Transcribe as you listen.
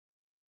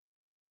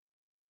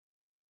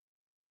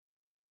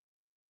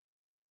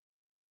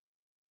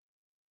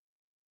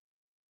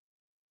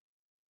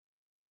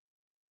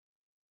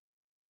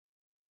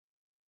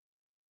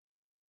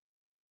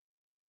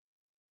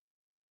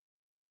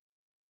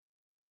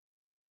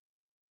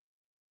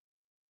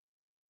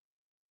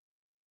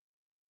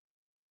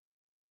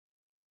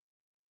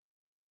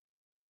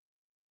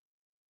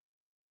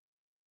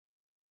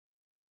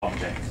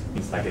object.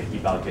 It's like a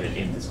heap allocated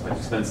int is quite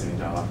expensive in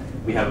Java.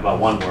 We have about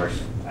 1 word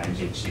in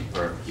GHG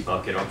per heap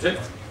allocated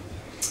object.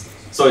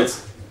 So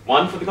it's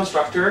 1 for the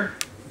constructor,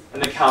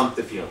 and then count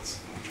the fields.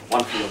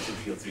 1 field, 2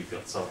 field, 3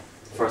 fields. So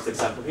the first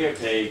example here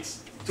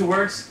takes 2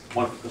 words,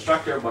 1 for the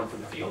constructor, 1 for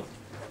the field.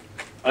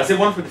 When I say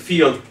 1 for the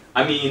field,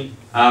 I mean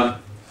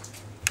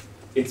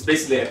it's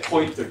basically a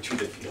pointer to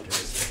the field in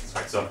this case,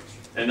 right? So,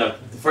 and the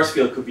first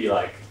field could be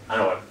like, I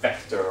don't know, a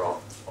vector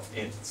of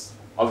ints.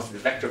 Obviously,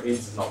 the vector of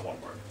ints is not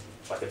 1 word,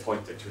 but a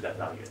pointer to that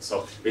value.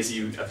 So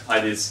basically, you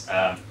apply this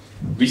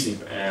reasoning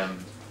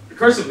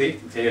recursively.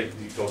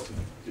 You go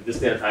to this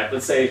data type.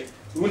 Let's say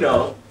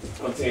Uno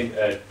contained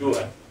a Due,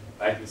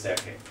 right? You say,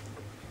 okay,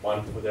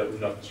 1 for the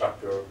Uno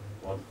constructor,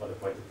 1 for the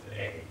pointer to the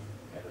A,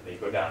 and then they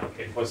go down.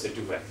 Okay, pointer to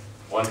Due,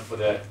 1 for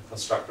the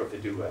constructor of the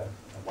Due, and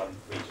 1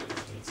 for each of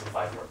the needs, so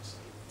 5 words.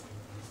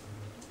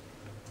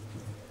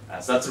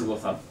 So that's a rule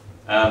of thumb.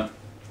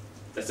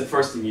 That's the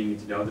first thing you need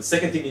to know. The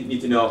second thing you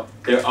need to know,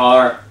 there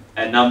are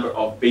a number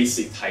of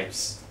basic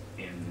types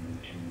in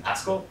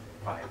Haskell,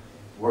 right?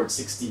 Word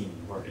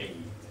 16, word 8,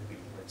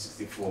 word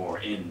 64,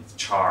 int,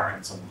 char,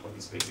 and some of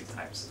these basic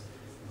types.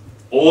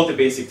 All the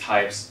basic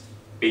types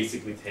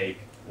basically take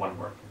 1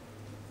 word,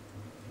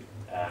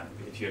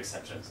 with a few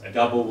exceptions. A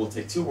double will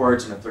take 2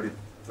 words on a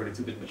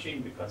 32-bit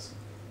machine because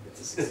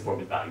it's a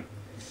 64-bit value.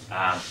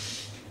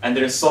 And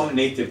there are some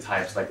native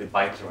types like the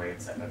byte array,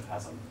 etc., that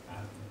has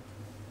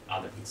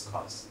other fixed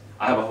costs.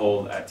 I have a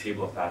whole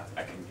table of that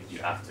I can give you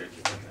after if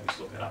you can just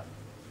look it up.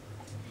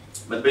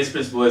 But the basic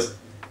principle is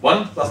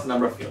 1 plus the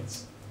number of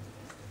fields.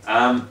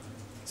 So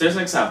here's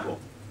an example,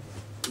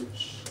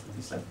 which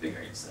is like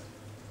bigger instead.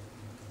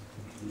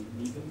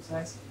 Medium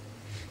size.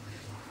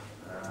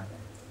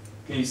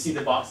 Can you see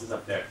the boxes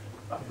up there,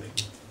 roughly?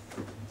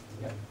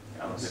 Yeah.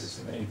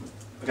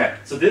 Okay,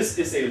 so this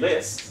is a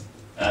list.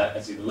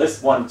 As you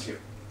list 1, 2.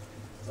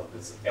 So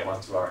this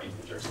 1, 2 are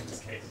integers in this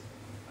case.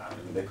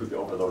 They could be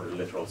overloaded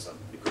literal, so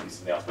it could be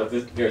something else. But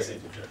here's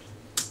integers.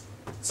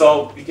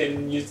 So we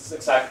can use this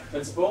exact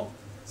principle.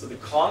 So the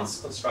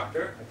cons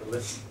constructor, like the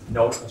list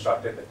node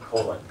constructor, the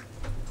colon,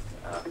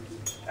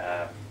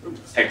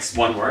 takes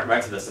 1 word,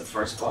 right? So that's the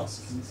first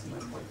box. Can you see my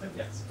point?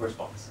 Yes, first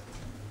box.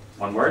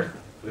 1 word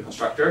for the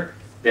constructor.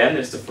 Then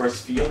there's the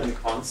first field in the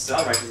cons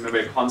cell, right? Remember,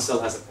 a cons cell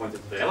has a pointer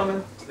to the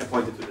element and a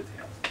pointer to the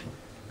tail.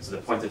 So the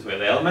pointer to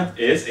the element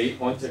is a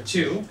pointer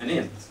to an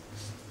int.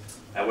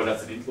 And what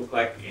does an int look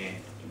like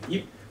in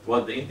heap?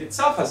 Well, the int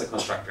itself has a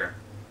constructor,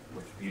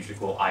 which we usually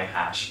call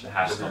iHash. The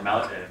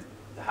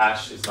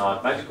hash is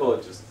not magical,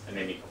 it's just a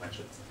naming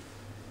convention.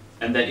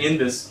 And then in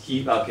this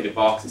heap allocated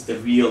box is the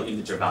real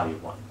integer value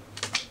 1.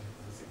 It's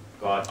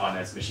got on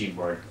its machine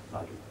word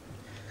value.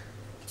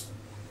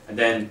 And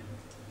then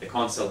the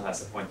console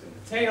has a pointer to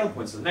the tail,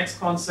 points to the next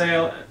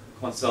console,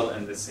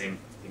 and the same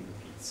thing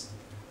repeats.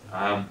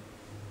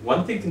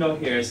 One thing to know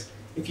here is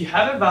if you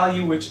have a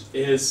value which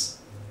is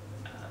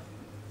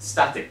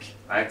static,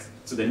 right?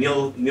 So the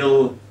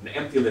the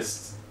empty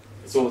list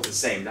is always the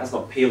same. That's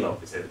not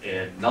payload. It's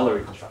a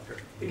nullary constructor.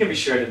 It can be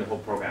shared in the whole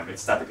program.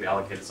 It's statically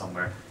allocated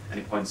somewhere, and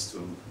it points to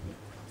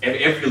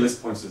every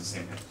list points to the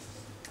same thing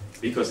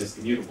because it's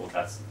immutable.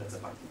 That's a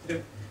fine thing to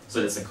do. So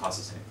it doesn't cost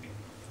us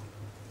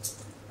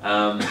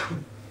anything.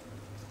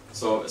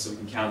 So we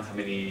can count how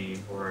many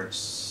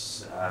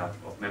words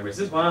of memory is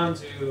this? 1,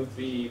 2,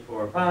 3,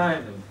 4,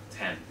 5, and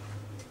 10.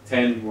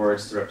 10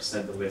 words to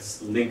represent the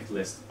linked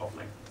list of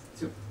length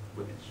 2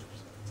 with integers.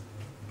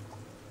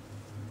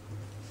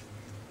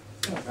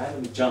 Yeah,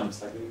 randomly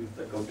jumps, like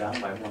we go down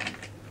by 1.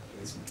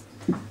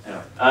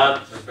 Anyway,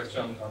 so a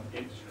question on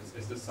integers.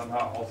 Is this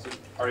somehow also,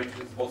 are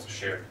integers also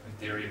shared? In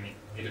theory, I mean,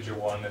 integer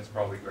 1 is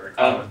probably very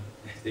common.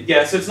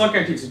 Yeah, so it's not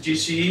guaranteed. So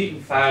GC,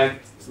 in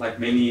fact, like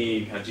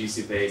many kind of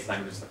GC-based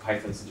languages, like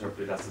Python's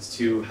interpreted as this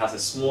too, has a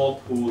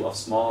small pool of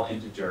small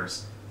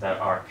integers that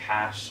are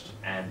cached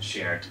and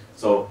shared.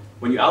 So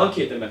when you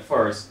allocate them at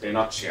first, they're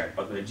not shared.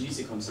 But when the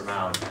GC comes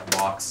around and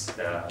locks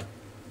the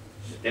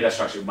data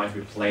structure, it might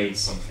replace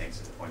some things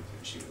to the point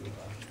to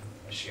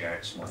a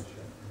shared small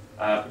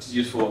integer, which is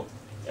useful.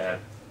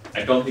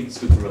 I don't think it's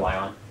good to rely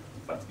on,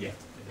 but yeah,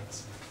 it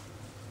is.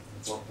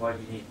 Well, why do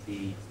you need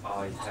the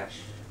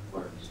iHash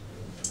words?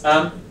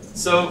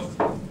 So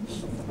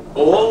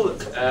all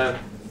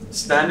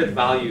standard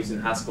values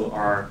in Haskell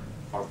are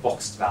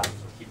boxed values,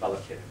 or heap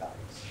allocated values.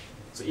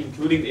 So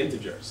including the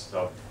integers.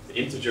 So the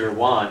integer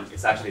 1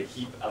 is actually a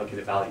heap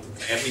allocated value.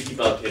 Every heap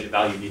allocated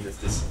value needs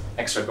this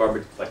extra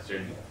garbage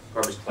collection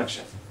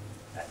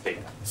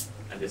data.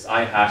 And this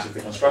iHash is the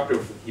constructor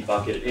for heap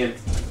allocated int,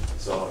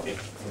 so it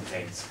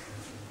contains.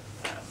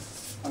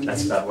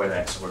 That's about where the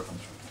extra word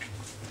comes from.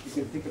 You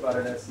can think about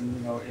it as,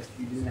 if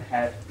you didn't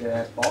have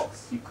the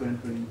box, you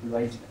couldn't really do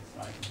laziness,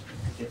 right?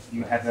 If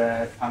you have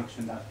a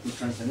function that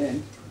returns an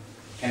int,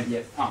 it can be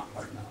a func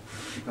right now,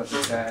 because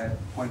it's a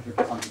pointer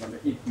to something on the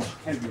heap, which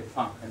can be a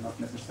func and not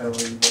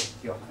necessarily what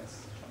Johan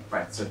has shown.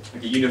 Right, so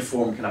like a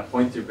uniform kind of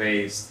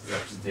pointer-based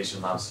representation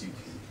allows you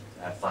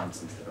to have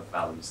functs instead of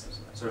values.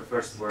 So the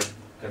first word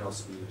can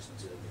also be used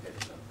to negate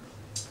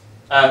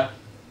them.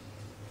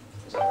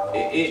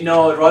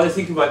 No, rather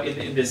think about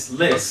in this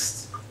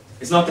list,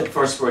 it's not that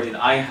first word in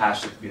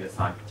iHash that could be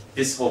defined.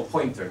 This whole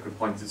pointer could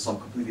point to some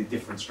completely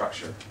different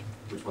structure,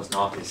 which was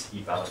not this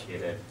heap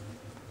allocated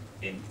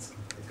int.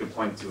 It could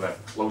point to a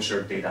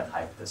closure data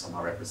type that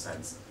somehow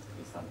represents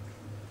Ethan.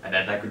 And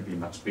then that could be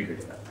much bigger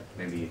data. Like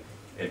maybe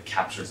it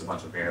captures a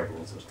bunch of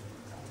variables or something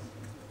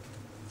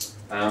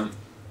like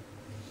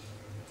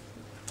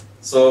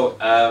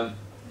that.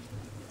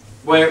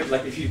 Where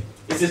like if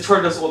this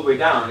turn us all the way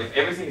down, if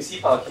everything is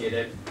heap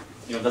allocated,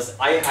 does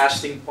iHash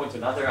thing point to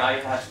another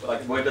iHash?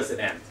 Like where does it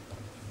end?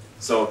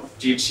 So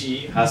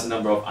GHE has a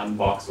number of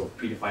unboxed or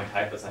predefined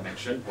type, as I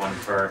mentioned, one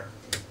per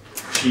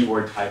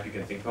keyword type you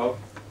can think of.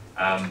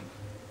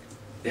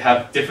 They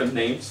have different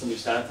names from each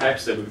standard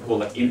types that we call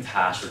like int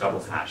hash or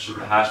double hash.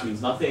 The hash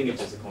means nothing, it's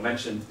just a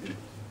convention to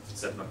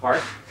set them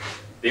apart.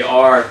 They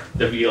are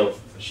the real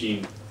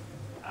machine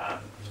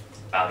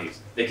values.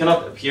 They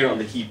cannot appear on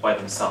the heap by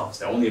themselves.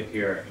 They only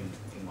appear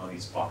in one of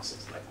these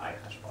boxes, like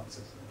iHash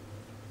boxes.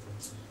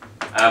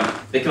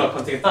 They cannot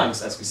contain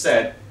things, as we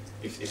said.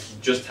 If you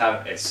just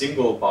have a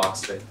single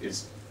box that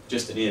is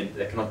just an int,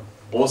 that cannot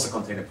also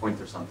contain a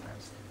pointer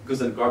sometimes, because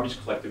then the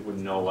garbage collector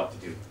wouldn't know what to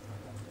do.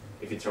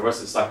 If it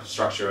traverses the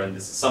structure and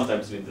this is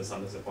sometimes an int and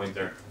sometimes a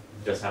pointer,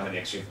 just have any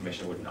extra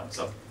information, wouldn't know.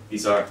 So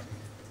these are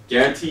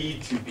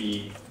guaranteed to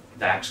be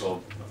the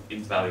actual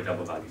int value,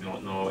 double value,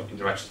 no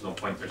interactions, no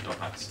pointers, no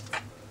types.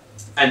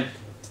 And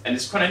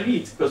it's kind of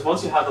neat, because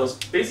once you have those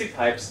basic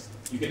types,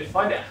 you can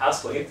define a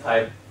Haskell int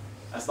type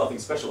as nothing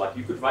special. Like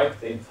you could write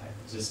the int type,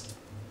 just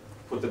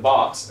put the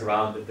box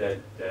around the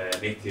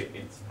native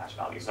int hash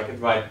value. So I could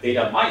write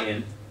data my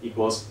int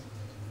equals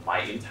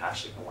my int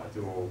hash if I want to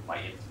do my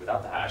int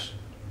without the hash,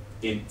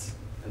 int,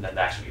 and then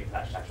the actual int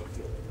hash, actual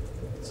field.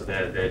 So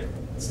the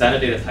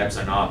standard data types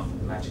are not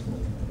magical.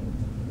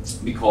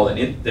 We call the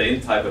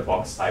int type a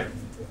box type,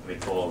 and we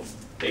call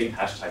the int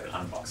hash type an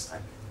unbox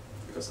type,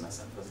 because it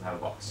doesn't have a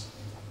box.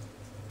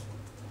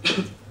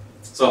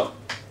 So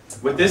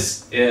with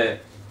this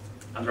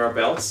under our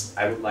belts,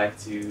 I would like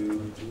to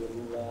do a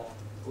little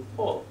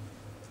poll.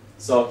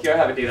 So here I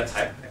have a data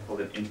type. I call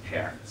it int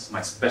pair. It's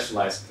my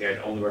specialized pair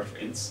that only works for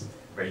ints.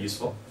 Very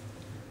useful.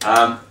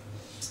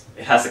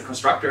 It has a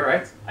constructor,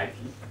 right? IP,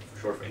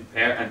 short for int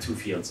pair, and two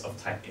fields of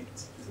type int.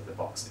 These are the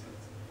box int.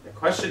 The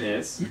question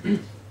is,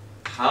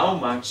 how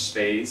much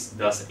space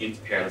does an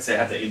int pair? Let's say I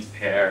have the int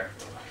pair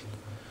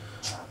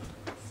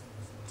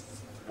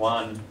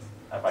 1.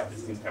 I write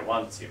this int pair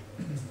 1, 2.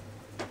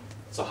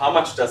 So how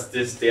much does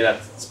this data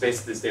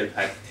space, this data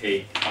type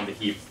take on the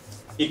heap,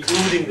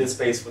 including the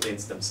space for the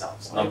ints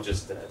themselves, not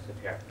just the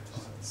pair?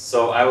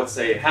 So I would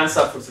say hands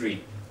up for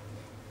 3.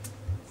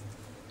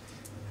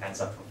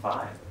 Hands up for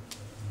 5.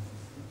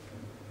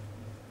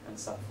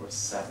 Hands up for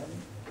 7.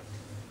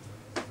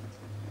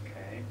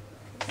 Okay.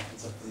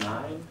 Hands up for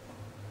 9.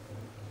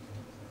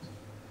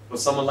 Would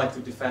someone like to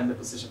defend the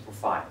position for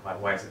 5?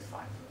 Why is it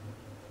 5?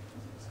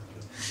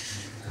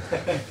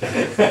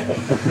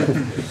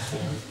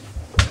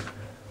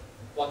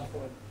 1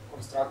 for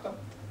constructor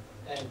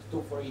and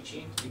 2 for each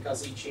int,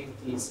 because each int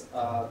is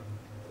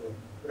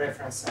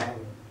reference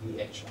and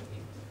the actual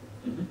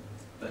int.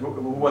 Mm-hmm.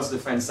 Who wants to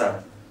defend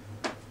 7?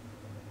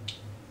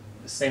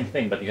 The same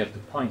thing, but you have to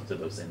point to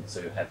those ints,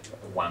 so you have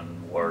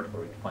one word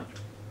for each pointer.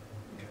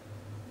 Okay.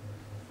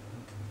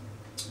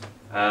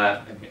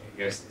 And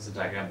here's a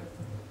diagram.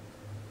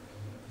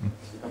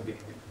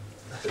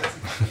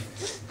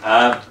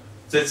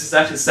 So this is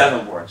actually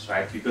 7 words,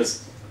 right?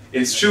 Because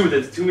it's true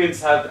that the 2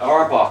 ints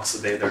are a box, so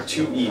they're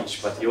 2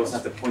 each, but you also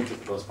have to point to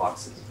those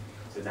boxes.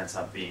 So it ends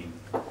up being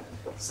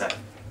 7.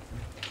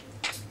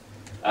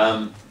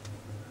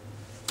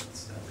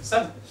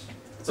 7.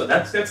 So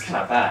that's kind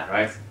of bad,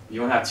 right? You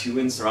don't have 2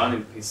 ints around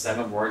and pay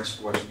 7 words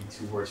for 2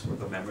 words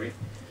worth of memory.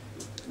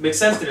 It makes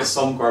sense that there's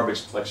some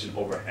garbage collection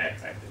overhead,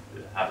 right?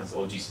 It happens in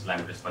all GC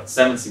languages, but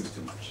 7 seems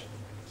too much.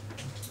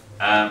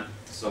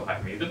 So if I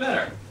can make it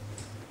better,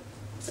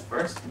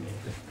 first make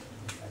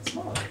it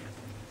smaller.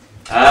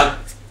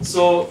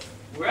 So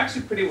we're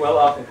actually pretty well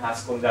off in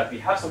Haskell in that we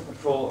have some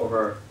control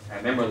over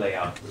memory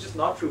layout, which is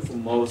not true for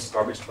most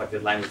garbage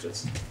collected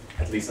languages,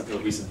 at least until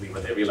recently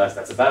when they realized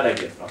that's a bad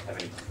idea to not have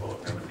any control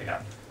over memory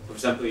layout. For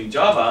example, in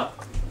Java,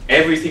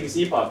 everything is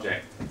heap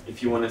object.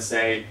 If you want to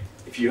say,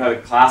 if you have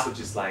a class which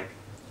is like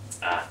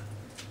a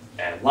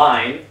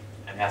line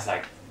and has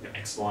like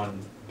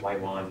x1,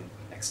 y1,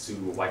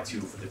 x2,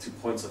 y2 for the 2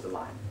 points of the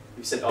line.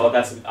 You said, oh,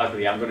 that's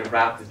ugly. I'm going to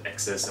wrap the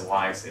x's and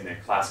y's in a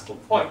class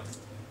called point.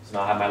 So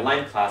now I have my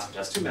line class, which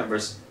has 2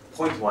 members,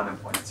 point 1 and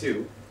point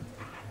 2.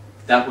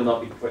 That will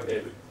not be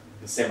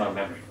the same amount of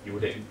memory. You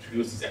would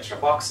introduce these extra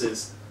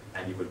boxes,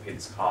 and you would pay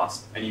this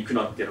cost, and you could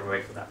not get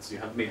away from that. So you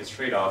have to make this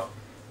trade-off.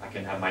 I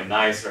can have my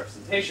nice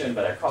representation,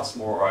 but it costs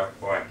more,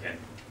 or I can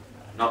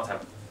not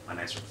have my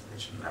nice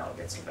representation, and I'll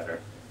get some better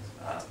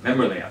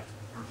memory layout.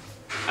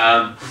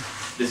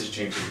 This is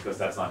changing because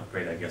that's not a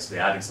great idea. So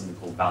they're adding something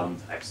called value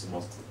types. So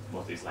most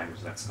of these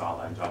languages like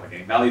Scala and Java are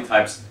getting value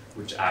types,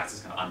 which acts as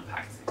kind of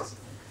unpack things.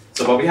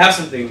 So but we have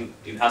something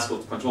in Haskell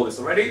to control this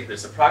already.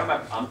 There's a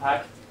pragma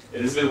unpack.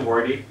 It is a little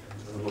wordy.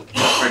 doesn't look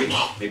pretty.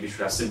 Maybe you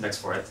should have syntax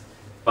for it.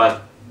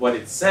 But what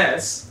it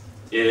says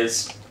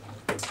is,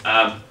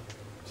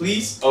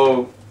 please,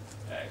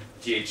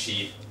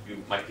 GHE,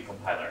 you might be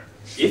compiler.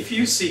 If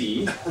you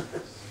see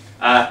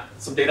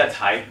some data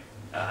type,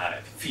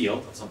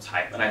 field of some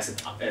type, and I say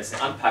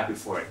unpack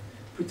before it,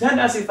 pretend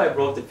as if I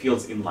wrote the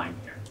fields inline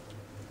here.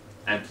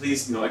 And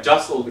please,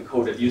 adjust all the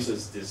code that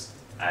uses this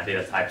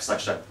data type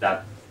such that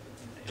that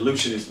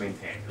illusion is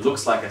maintained. It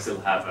looks like I still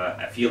have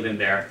a field in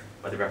there,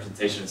 but the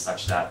representation is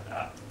such that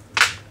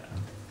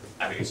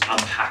it's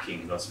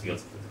unpacking those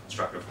fields with the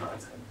constructor of another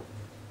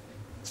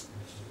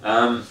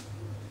type.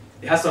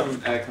 It has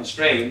some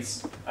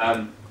constraints.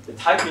 The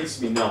type needs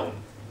to be known,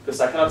 because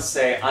I cannot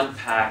say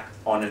unpack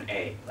on an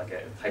A, like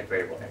a type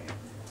variable A,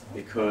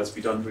 because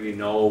we don't really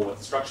know what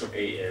the structure of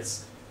A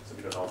is, so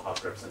we don't know how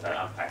to represent that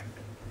unpacking.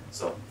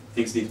 So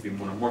things need to be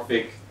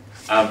monomorphic.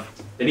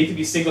 They need to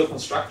be single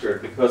constructor,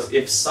 because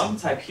if some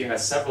type here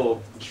has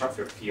several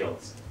constructor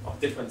fields of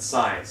different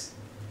size,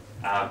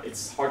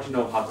 it's hard to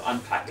know how to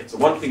unpack it. So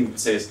one thing we would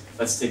say is,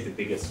 let's take the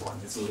biggest one.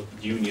 This is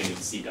what union in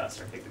C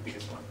does, or take the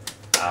biggest one.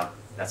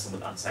 That's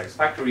somewhat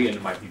unsatisfactory, and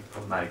it might be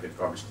problematic with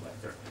garbage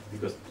collector,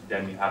 because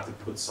then you have to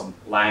put some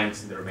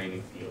blanks in the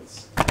remaining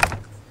fields.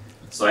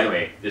 So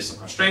anyway, there's some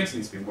constraints. It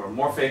needs to be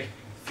monomorphic.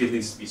 Field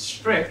needs to be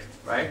strict,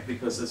 right?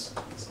 Because as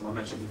someone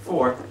mentioned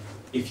before,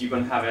 if you're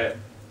going to have a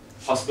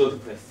possibility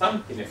to put a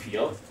thumb in a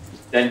field,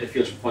 then the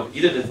field should point to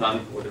either the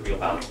thumb or the real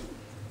value.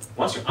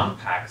 Once you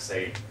unpack,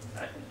 say,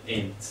 an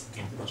int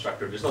into the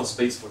constructor, there's no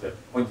space for the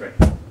pointer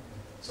anymore.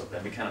 So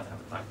then we cannot have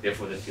a thumb.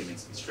 Therefore, the field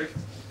needs to be strict.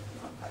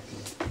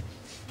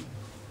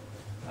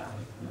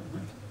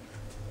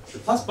 The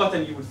plus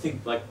button, you would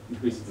think like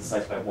increases the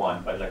size by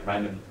 1 by like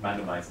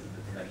randomizing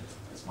it, and then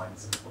it's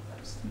minus multiple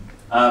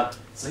times.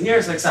 So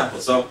here's an example.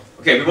 So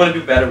okay, we want to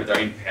do better with our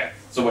int pair.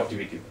 So what do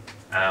we do?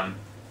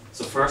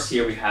 So first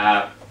here we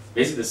have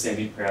basically the same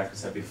int pair as we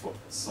said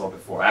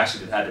before. I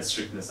actually had the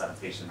strictness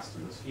annotations to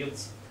those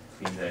fields,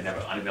 meaning they're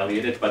never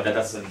unevaluated, but that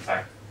doesn't in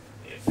fact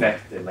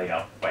affect the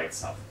layout by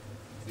itself.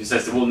 It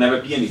says there will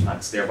never be any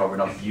funds, thereby we're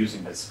not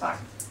using this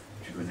fact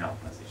to do an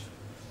optimization.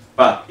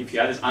 But if you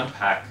add this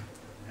unpack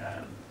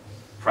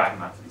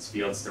pragma to these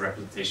fields, the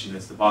representation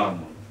is the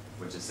bottom one,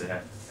 which is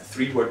a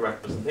 3-word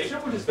representation,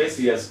 which is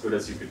basically as good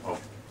as you could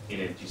hope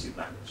in a GC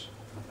language.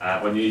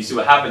 When you see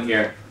what happened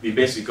here, we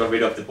basically got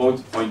rid of the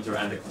both pointer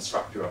and the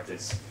constructor of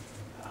this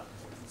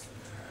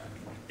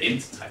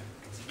int type.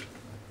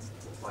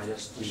 Why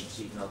does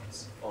GC not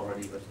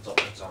already with the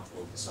top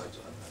example decide to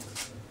unpack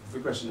it?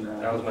 Good question.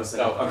 That was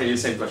myself. Okay, the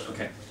same question.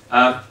 Okay.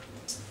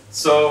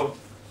 So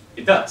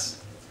it does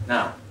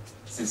now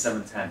since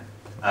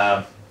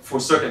 7.10 for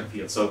certain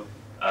fields. So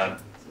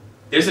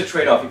there's a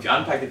trade-off. If you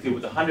unpack the field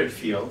with 100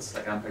 fields,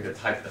 like unpack the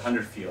type with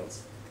 100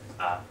 fields,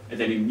 and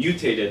then you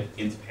mutate it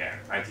into pair,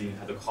 right? You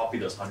have to copy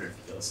those 100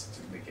 fields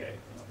to make a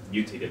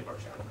mutated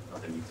version,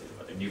 not a mutated,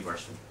 but a new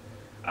version.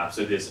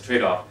 So there's a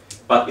trade-off.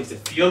 But if the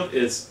field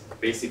is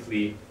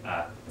basically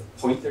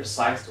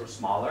pointer-sized or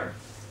smaller,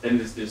 then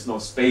there's no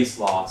space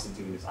loss in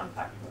doing this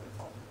unpacking by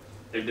default.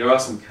 There are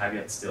some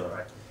caveats still,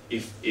 right?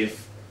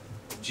 If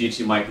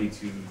GHE might need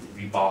to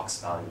rebox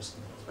values,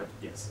 but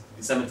yes,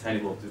 in 7.10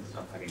 it will do this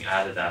unpacking,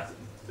 added that to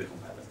the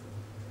compiler.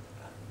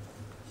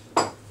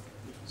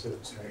 So,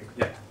 sorry,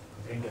 Yeah.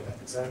 I didn't get that.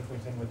 In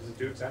 7.10, what does it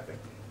do exactly?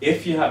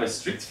 If you have a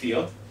strict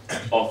field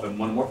of a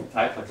monomorphic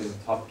type, like in the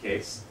top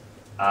case,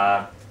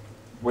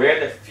 where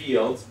the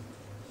field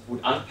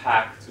would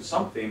unpack to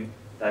something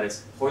that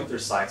is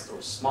pointer-sized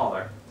or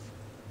smaller,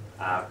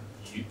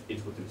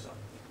 it would do so.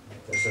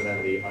 So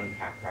then the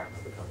unpack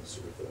pragma becomes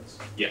superfluous.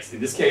 Yes, in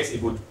this case, you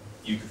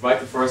could write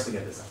the first thing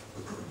and this out.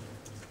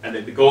 And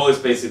the goal is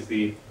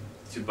basically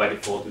to, by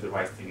default, do the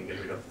right thing and get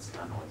rid of this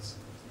kind of noise.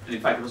 And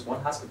in fact, there was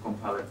one Haskell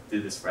compiler that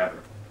did this forever,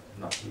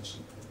 not GHE.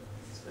 So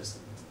there's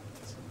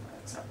some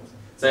examples.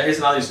 So here's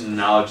another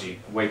analogy,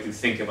 a way to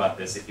think about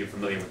this if you're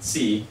familiar with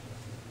C.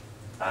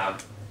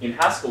 In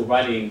Haskell,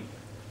 writing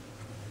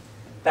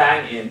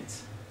bang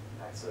int,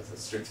 right, so it's a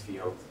strict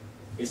field,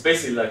 it's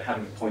basically like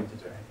having a pointer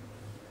to array.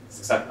 It's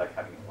exactly like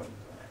having a pointer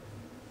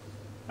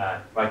to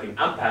array. Writing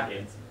unpack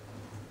int,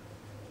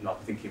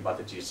 not thinking about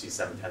the GHC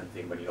 710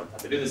 thing when you don't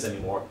have to do this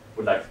anymore,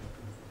 would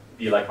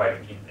be like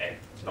writing int a,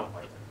 no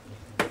pointer.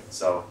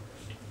 So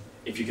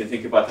if you can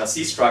think about how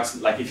C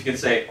structs, like if you can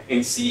say,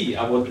 in C,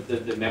 I want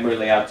the memory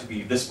layout to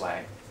be this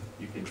way,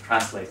 you can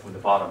translate from the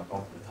bottom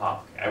going to the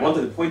top. I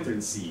wanted a pointer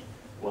in C,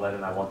 well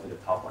then I wanted the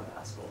top one in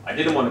Haskell. I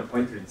didn't want a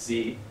pointer in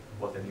C,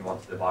 well then you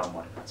wanted the bottom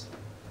one in Haskell.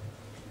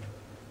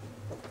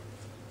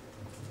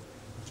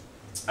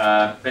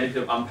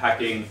 Benefit of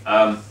unpacking,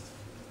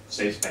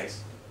 save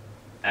space.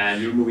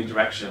 And you're moving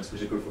directions,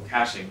 which is good for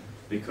caching,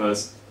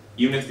 because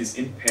even if this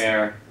int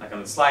pair, like on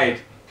the slide,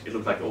 it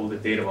looked like all the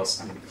data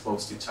was maybe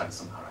close to each other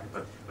somehow, right?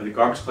 But when the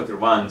garbage collector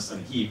runs on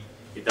a heap,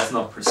 it does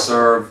not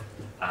preserve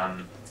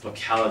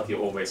locality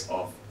always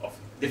of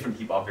different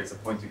heap objects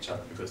that point to each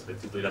other, because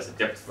it typically does a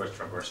depth-first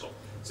traversal.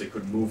 So it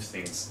could move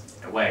things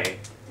away,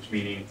 which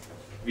meaning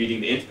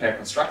reading the int pair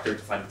constructor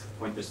to find the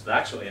pointers to the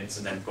actual ints,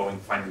 and then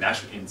finding the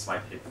actual ints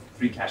might hit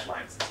 3 cache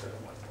lines instead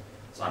of 1.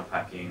 So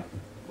unpacking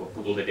will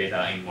put all the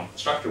data in one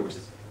constructor, which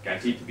is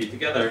guaranteed to be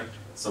together,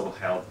 so will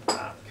help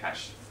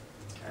cache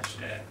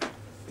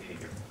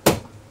behavior.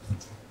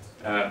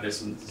 There's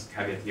some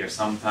caveat here.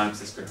 Sometimes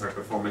this could hurt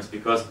performance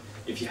because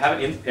if you have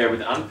an int pair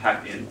with an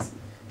unpacked int,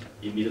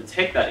 you need to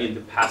take that int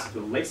and pass it to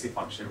a lazy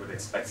function where it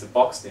expects a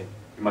boxed int.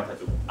 You might have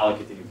to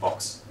allocate a new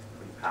box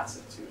when you pass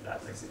it to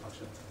that lazy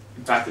function.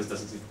 In practice,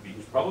 this doesn't seem to be a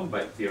huge problem,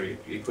 but in theory,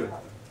 it could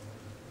happen.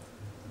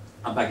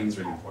 Unpacking is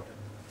really important.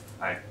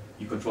 Right?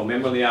 You control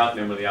memory layout.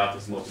 Memory layout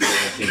is the most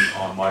important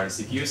thing on modern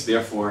CPUs.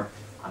 Therefore,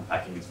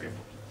 unpacking is very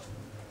important.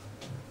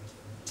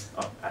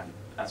 Oh, and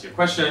answer your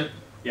question,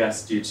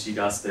 yes, GHC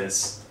does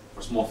this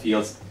for small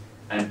fields,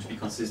 and to be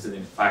consistent,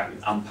 in fact,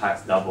 it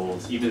unpacks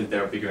doubles, even if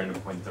they're bigger in the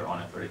pointer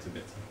on a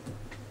 32-bit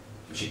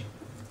machine.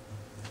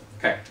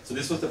 Okay, so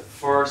this was the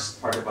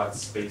first part about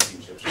space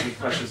usage. Any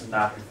questions on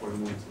that before we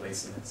move into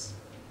laziness?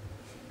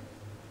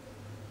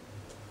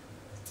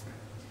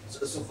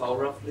 So how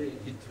roughly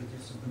it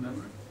reduces the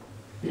memory?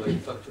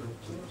 Like factor of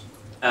 2 or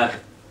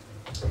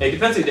something? It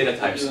depends on the data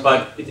types,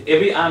 but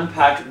every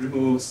unpack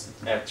removes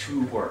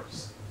 2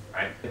 words,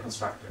 right? The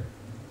constructor.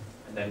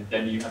 And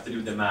then you have to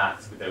do the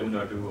math with the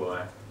uno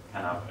duo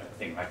kind of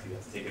thing, right? You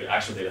have to take the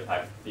actual data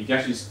type. You can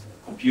actually just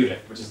compute it,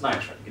 which is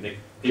nice, right? You can take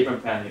paper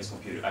and pen is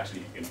computed.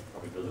 Actually, you can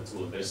probably build a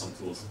tool. There's some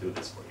tools to do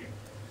this for you.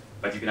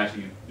 But you can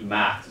actually do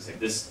math to say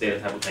this data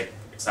type will take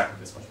exactly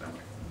this much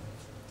memory.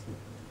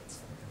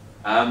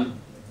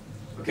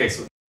 Okay,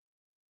 so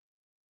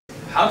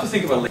how to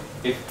think about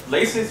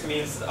laziness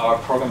means that our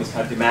program is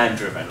kind of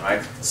demand-driven,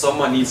 right?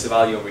 Someone needs a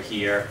value over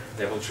here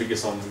that will trigger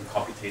some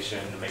computation,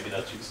 maybe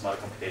that'll trigger some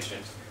other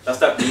computation. Does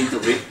that mean to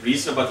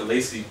reason about the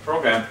lazy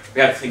program,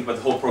 we have to think about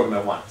the whole program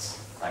at once?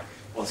 Like,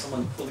 well,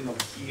 someone pulling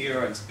over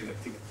here and something that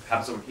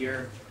happens over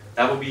here,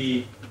 that will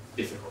be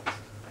difficult. Like,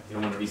 you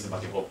don't want to reason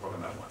about the whole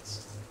program at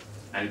once.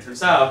 And it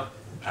turns out,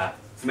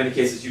 for many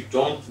cases, you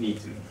don't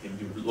need to. You can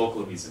do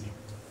local reasoning.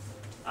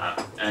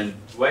 And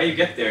the way you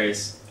get there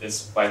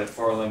is by the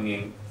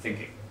following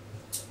thinking.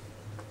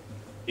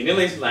 In a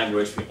lazy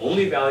language, we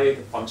only evaluate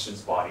the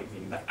function's body,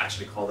 meaning that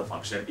actually call the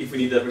function, if we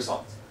need the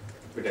result,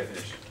 per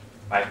definition.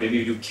 Right? Maybe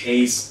we do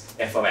case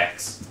f of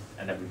x,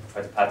 and then we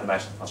try to path the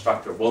match the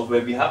constructor. Well,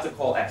 we have to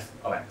call f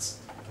of x,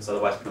 because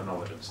otherwise we don't know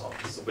what the result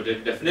is. So by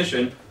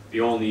definition,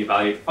 we only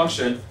evaluate the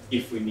function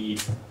if we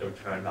need the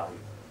return value.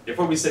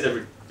 Therefore, we say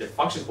that the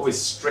function is always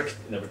strict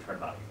in the return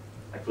value.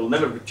 Like, we'll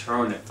never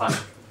return a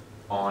function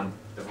on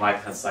the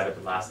right-hand side of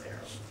the last arrow.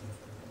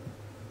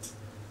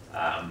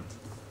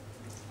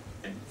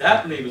 And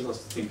that enables us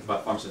to think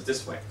about functions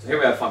this way. So here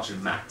we have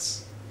function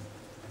max.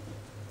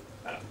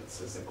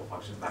 It's a simple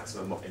function,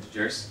 maximum of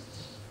integers.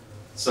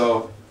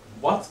 So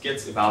what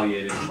gets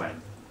evaluated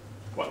when?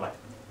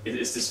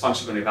 Is this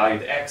function going to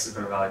evaluate x, or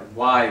going to evaluate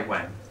y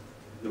when?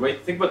 The way to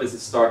think about this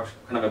is start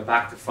kind of a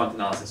back-to-front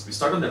analysis. We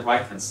start on the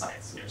right-hand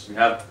side here. So we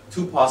have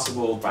 2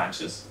 possible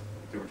branches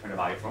to return a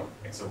value from,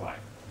 x or y.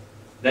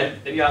 Then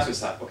you ask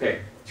yourself,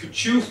 okay, to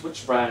choose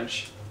which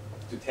branch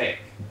to take,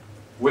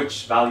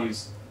 which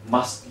values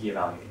must be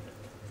evaluated?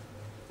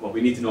 Well,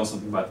 we need to know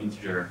something about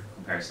integer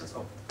comparisons.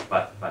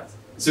 But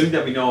assuming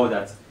that we know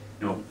that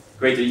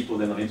greater or equal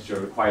than an integer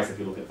requires that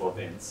we look at both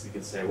ends, we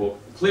can say, well,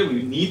 clearly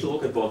we need to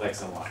look at both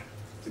x and y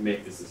to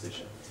make this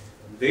decision.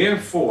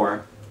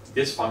 Therefore,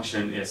 this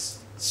function is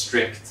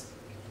strict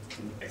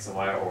in x and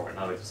y, or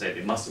another way to say it,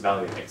 they must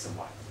evaluate x and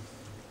y.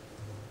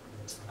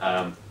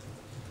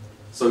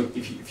 So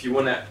if you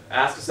want to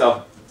ask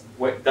yourself,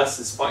 does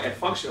this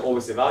function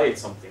always evaluate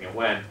something and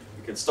when,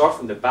 you can start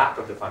from the back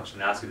of the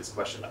function and ask you this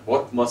question, like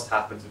what must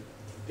happen to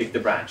pick the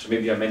branch? Or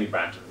maybe you have many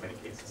branches in many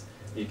cases.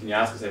 And you can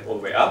ask yourself all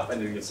the way up,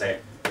 and then you can say,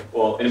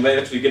 well, and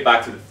eventually you get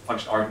back to the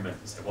function argument.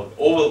 You say, well, it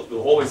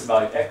will always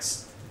evaluate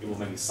x, it will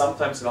maybe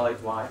sometimes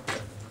evaluate y,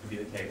 that could be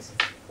the case,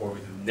 or we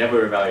will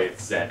never evaluate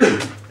z.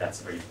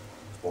 That's a very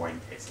boring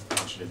case. If the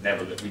function that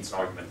never reads an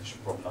argument, it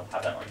should probably not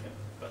have that argument,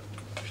 but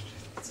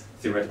it's a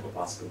theoretical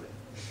possibility.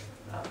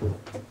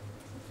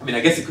 I mean,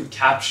 I guess it could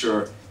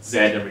capture z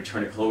and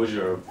return a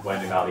closure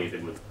when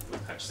evaluated with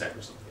touch z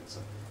or something. So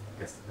I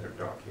guess there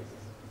are cases.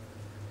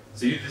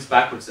 So you do this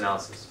backwards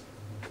analysis.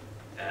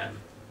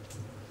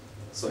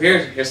 So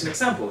here's an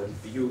example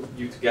for you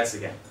to guess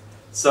again.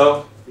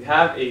 So we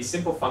have a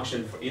simple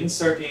function for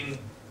inserting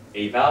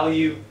a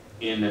value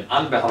in an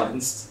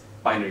unbalanced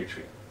binary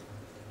tree.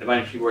 The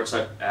binary tree works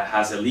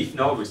has a leaf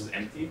node which is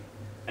empty,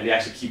 and it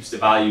actually keeps the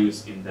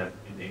values in the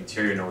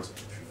interior nodes of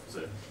the tree.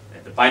 So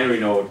the binary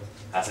node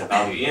has a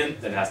value in,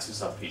 then it has 2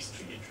 subtrees,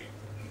 tree and tree.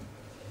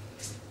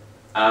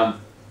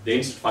 The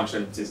insert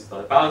function, since it's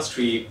not a balanced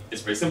tree,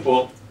 is very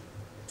simple.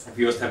 If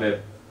we just have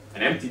an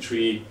empty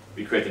tree,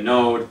 we create a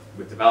node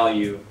with the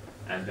value,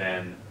 and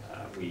then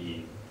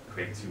we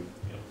create 2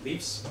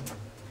 leaves.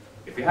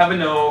 If we have a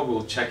node,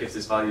 we'll check if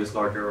this value is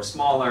larger or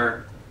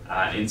smaller,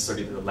 insert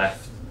it to the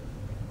left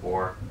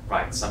or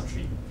right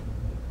subtree.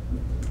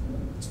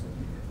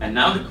 And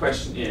now the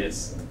question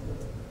is,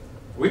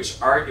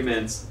 which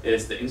argument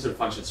is the insert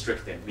function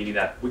strict in, meaning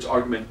that which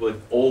argument will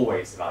it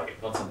always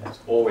evaluate, not sometimes,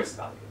 always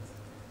evaluate.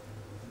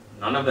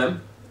 None of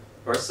them,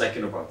 first,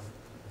 second, or both.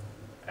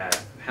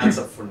 Hands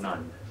up for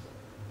none.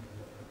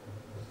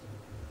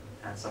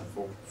 Hands up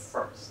for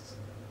first.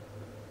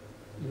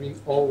 You mean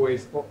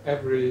always, or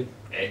every?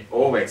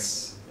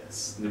 Always,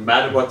 yes. No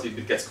matter what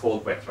it gets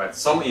called with, right?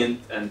 Some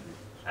int and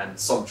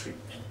some tree.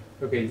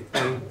 Okay,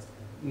 and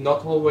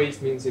not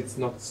always means it's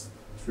not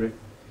strict.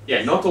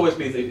 Yeah, not always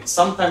means, it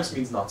sometimes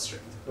means not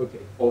strict. Okay.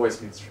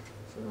 Always means strict.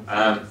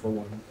 For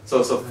one.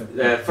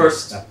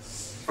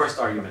 First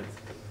argument.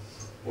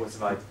 Always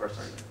evaluate the first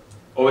argument.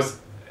 Always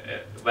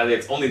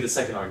evaluate only the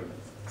second argument.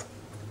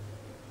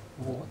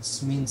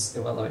 What means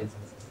evaluate?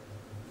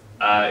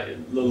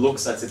 It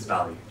looks at its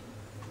value.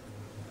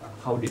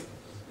 How deep?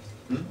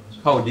 Hmm?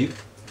 How deep?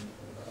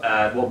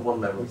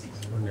 One level.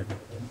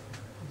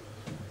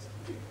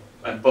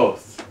 And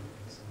both.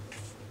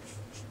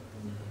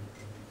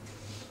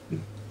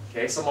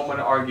 Okay, someone want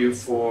to argue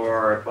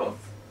for both?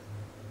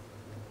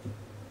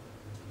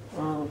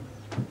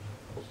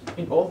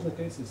 In all the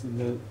cases in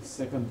the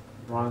second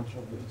branch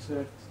of the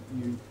insert,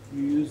 you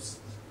use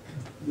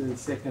the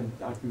second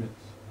argument.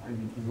 I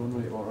mean, in one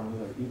way or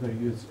another, either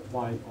use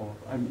y or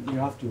you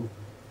have to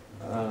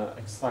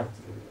extract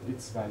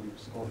its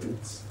values or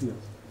its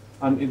fields.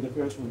 And in the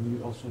first one,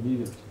 you also need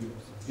it to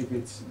use. If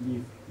it's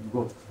leave, you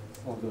go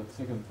for the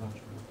second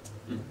branch.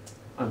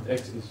 And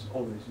x is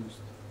always used.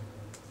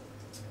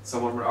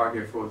 Someone would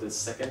argue for the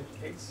second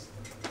case?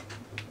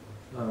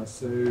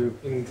 So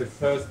in the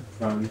first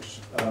branch,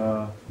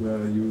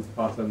 where you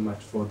pass a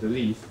match for the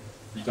leaf,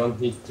 you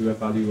don't need to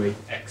evaluate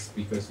x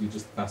because you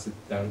just pass it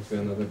down to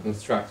another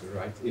constructor,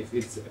 right? If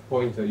it's a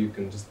pointer, you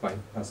can just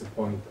pass a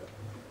pointer.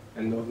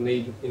 And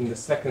only in the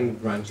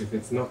second branch, if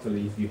it's not a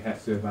leaf, you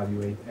have to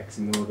evaluate x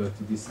in order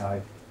to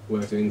decide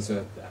where to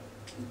insert that.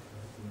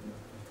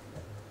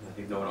 I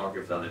think no one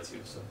argued for that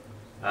too.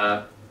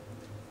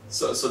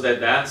 So that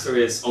the answer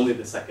is only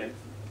the second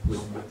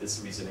with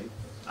this reasoning.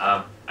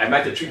 I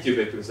might have tricked you a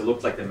bit because it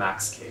looked like the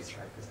max case,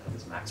 right? Because I have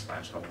this max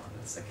branch going on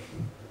in the second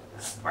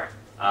part.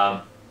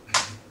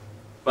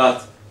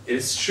 But it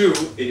is true,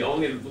 it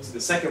only looks at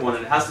the second one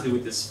and it has to do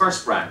with this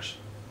first branch.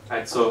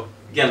 Right? So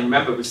again,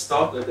 remember we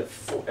start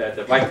at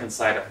the right-hand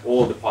side of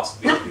all the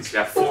possibilities. We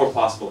have 4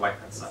 possible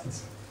right-hand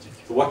sides.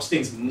 So what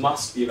things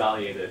must be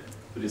evaluated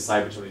to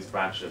decide which of these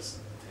branches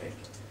to take.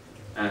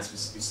 And as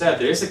we said,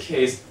 there is a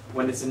case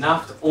when it's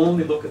enough to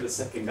only look at the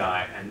second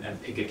guy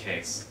and pick a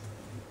case.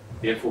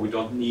 Therefore, we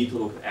don't need to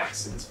look at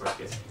x in this first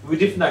case. We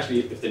didn't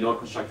actually, if the node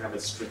constructor have a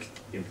strict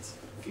int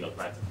field,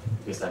 right?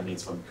 Because that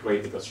means when we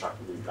create the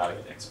constructor, we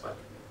evaluate x, but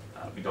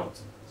we don't.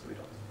 So we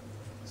don't.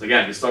 So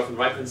again, we start from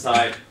the right-hand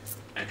side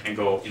and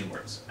go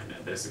inwards. And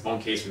there's one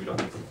case where we don't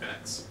need to look at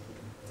x.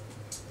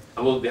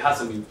 And it has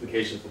some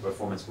implications for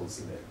performance, we'll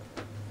see later.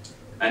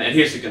 And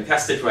here, so you can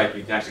test it, right?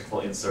 You can actually call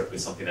insert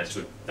with something that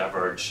should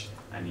diverge,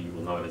 and you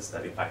will notice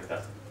that in fact it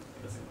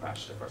doesn't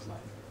crash the first line.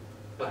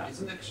 But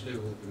isn't actually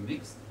will be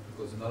mixed?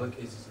 Because in other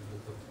cases it will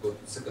have to go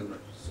to second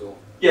branch. So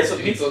yeah, so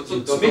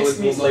mixed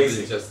means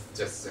lazy. Just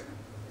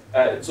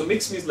second. So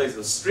mixed means lazy.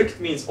 So strict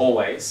means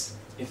always.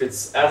 If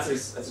it's as we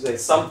say,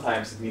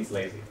 sometimes it means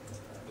lazy.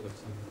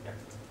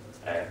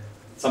 Yeah.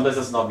 Sometimes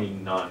does not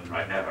mean none,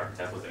 right? Never.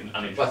 That was an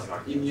uninteresting But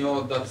argument. in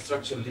your data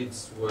structure,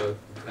 leads were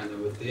kind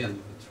of at the end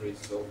of the tree,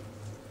 so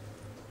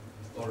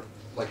or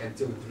like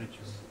until it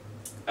reaches.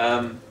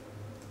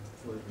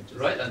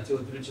 Right, until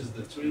it reaches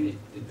the tree,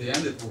 at the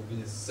end it will be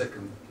the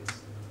second case.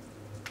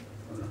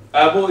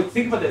 Well,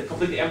 think about the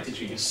completely empty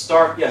tree. You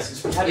start,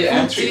 yes, you had a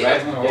full tree,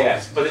 right?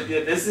 Yes, but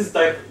this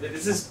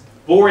is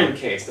boring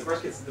case. The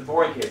first case is the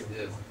boring case.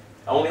 Yes.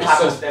 Only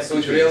happens to empty So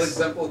in trees. real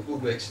example, it will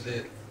be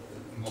actually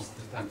most of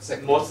the time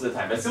second. Most of the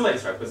time, but still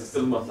later, right? Because it's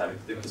still most of the time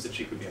because the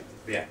tree could be empty.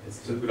 But yeah, it's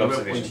So a the good real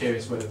observation. point here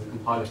is whether the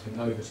compilers can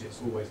know that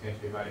it's always going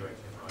to be evaluated,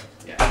 right?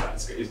 Yeah,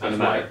 that's good. It's going to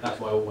matter. That's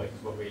why always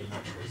is what really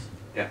matters.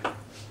 Yeah.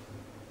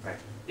 Right.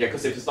 Yeah,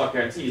 because if it's not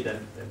guaranteed,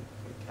 then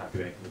you can't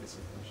do anything with this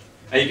information.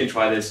 And you can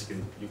try this.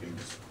 You can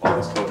plot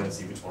this code and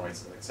see which one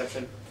is an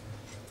exception.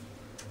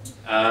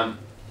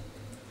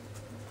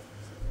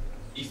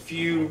 If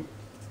you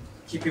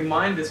keep in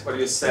mind this, what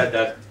you said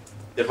that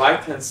the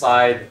right-hand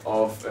side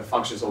of a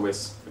function is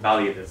always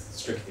evaluated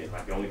strictly,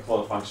 right? You only call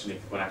a function if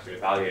you want to actually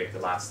evaluate the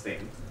last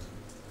thing.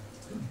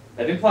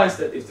 That implies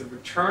that if the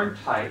return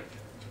type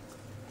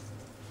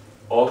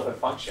of a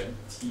function,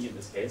 t in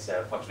this case,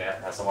 a function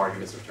f has some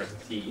arguments returned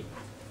to t,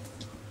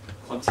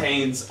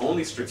 contains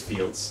only strict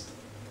fields,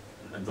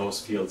 and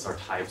those fields are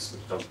types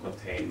which don't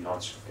contain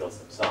non-strict fields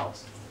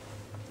themselves.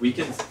 We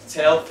can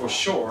tell for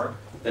sure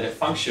that a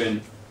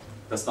function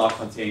does not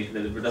contain,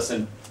 that it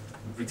doesn't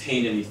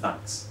retain any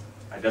thunks.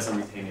 It doesn't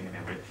retain any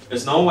memory.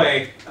 There's no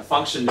way a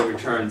function that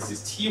returns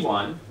this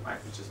t1, right,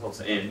 which is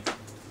also in,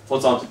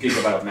 holds on to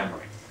gigabyte of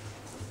memory.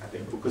 I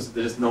think because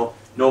there's no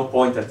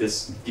point that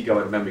this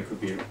gigabyte of memory could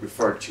be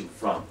referred to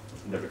from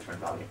in the return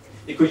value.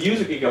 It could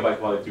use a gigabyte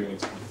while it's doing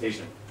its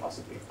computation,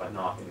 possibly, but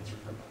not in its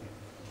return value.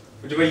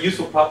 Which is a very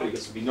useful property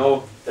because we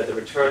know that the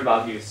return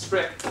value is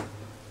strict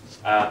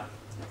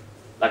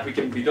like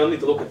we don't need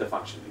to look at the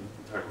function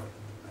internally,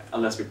 right?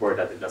 Unless we worry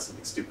that it does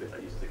something stupid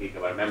that uses a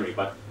gigabyte of memory.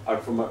 But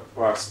for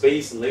our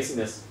space and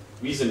laziness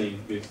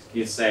reasoning, we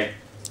can say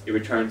it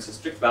returns a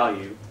strict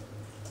value,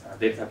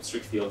 data type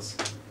strict fields.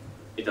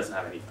 It doesn't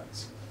have any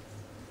effects.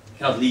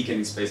 Cannot leak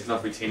any space,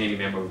 cannot retain any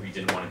memory we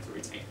didn't want it to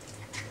retain.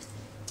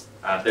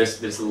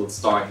 There's a little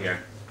star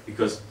here,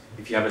 because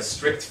if you have a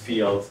strict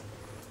field,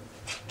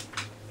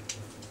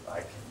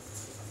 like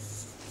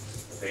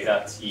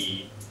data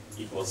t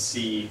equals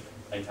c,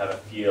 and you have a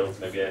field,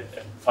 maybe a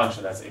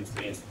function that's int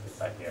to int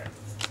inside here,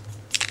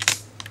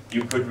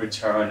 you could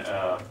return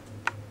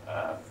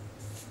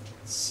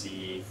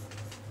c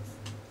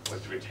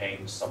which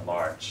retains some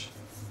large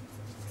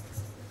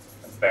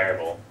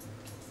variable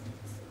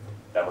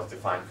that was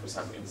defined, for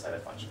example, inside a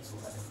function. So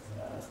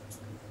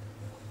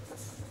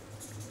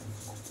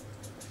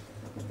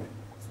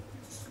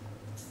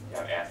you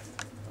have f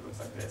that looks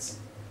like this.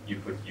 You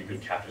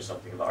could capture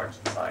something large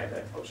inside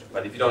a closure.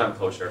 But if you don't have a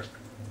closure,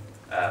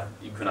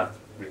 you cannot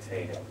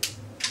retain it.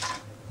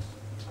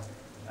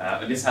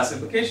 And this has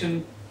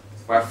implication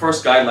for our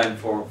first guideline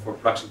for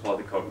production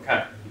quality code. We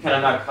kind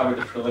of now covered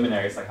the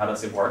preliminaries, like how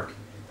does it work,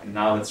 and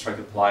now let's try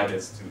to apply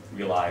this to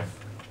real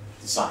life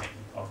design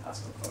of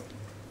Haskell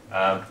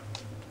code.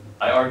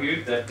 I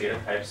argued that data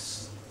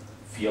types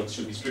fields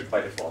should be strict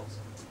by default,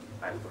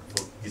 and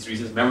for these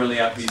reasons, memory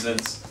layout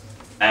reasons,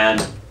 and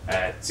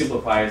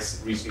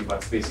simplifies reasoning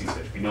about space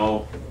usage. We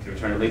know if you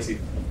return a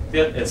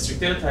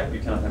strict data type, you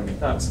cannot have any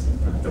thugs. You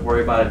don't have to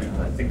worry about it, you don't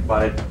have to think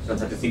about it, you don't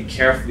have to think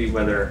carefully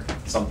whether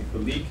something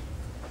could leak.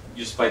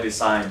 Just by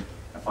design,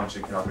 a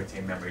function cannot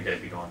retain memory that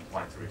we don't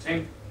want it to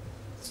retain.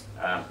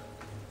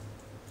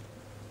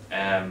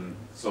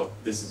 So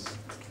this is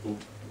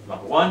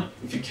number one.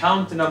 If you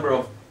count the number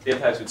of data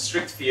types with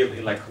strict field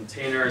in like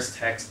containers,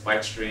 text,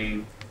 byte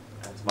string,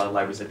 and some other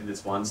libraries, I did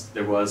this once,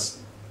 there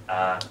was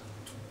I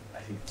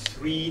think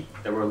 3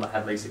 that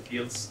had lazy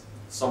fields.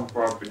 Some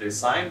proper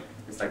design.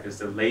 It's like there's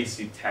the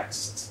lazy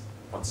text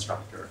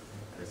constructor,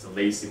 and there's the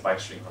lazy byte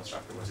string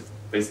constructor, which is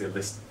basically a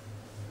list,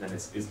 and then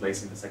it's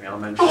lazy in the second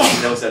element.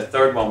 And there was a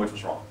third one which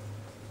was wrong.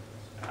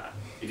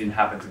 It didn't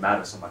happen to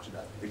matter so much in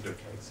that particular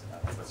case.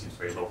 It was used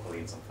very locally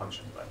in some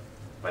function,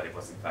 but it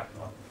was in fact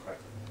not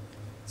correct.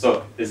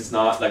 So this is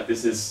not like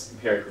this is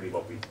empirically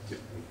what we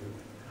typically do.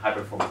 High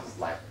performance is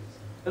libraries.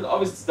 And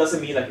obviously, this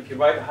doesn't mean like if you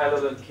write a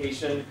high-level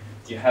application,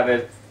 you have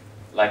it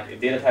like a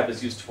data type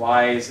is used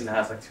twice and it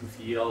has like 2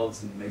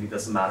 fields, and maybe it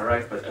doesn't matter,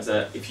 right? But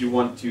if you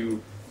want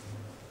to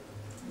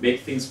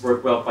make things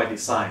work well by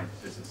design,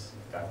 this is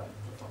guideline.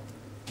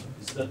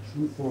 Is that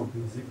true for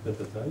basic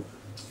data type?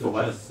 For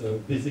what? As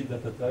basic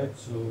data type,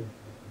 so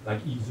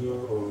like either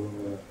or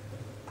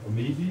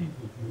maybe?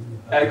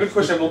 Good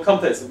question. We'll come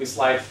to this. It'll be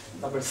slide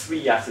number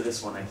 3 after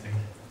this one, I think.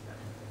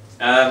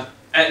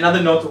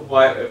 Another note of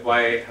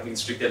why having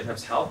strict data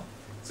types help.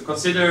 So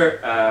consider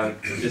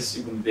this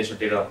implementation of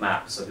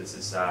data.map. So this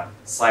is a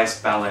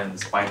size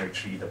balance binary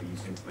tree that we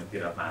use to implement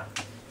data.map.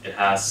 It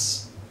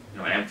has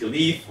an empty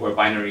leaf or a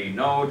binary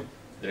node.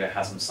 It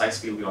has some size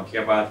field we don't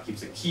care about. It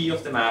keeps the key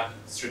of the map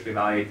strictly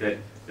validated,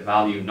 the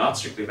value not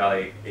strictly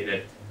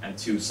validated, and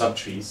 2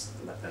 subtrees,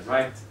 left and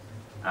right.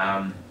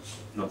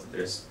 Note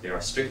that there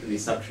are strict in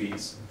these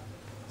subtrees.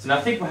 So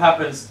now think what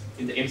happens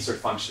in the insert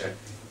function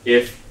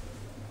if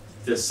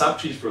the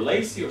subtrees were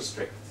lazy or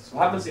strict. So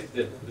what happens if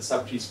the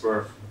subtrees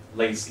were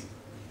lazy?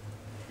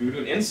 We would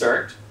do an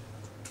insert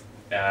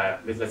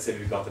with, let's say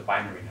we got the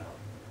binary now.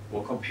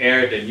 We'll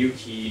compare the new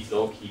key to the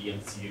old key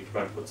and see if we're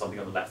going to put something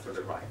on the left or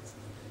the right.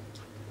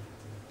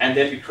 And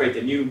then we create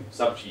a new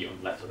subtree on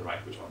the left or the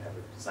right, which one have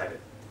we decided.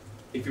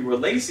 If we were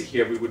lazy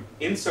here, we would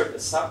insert a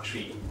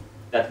subtree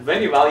that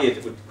when you evaluate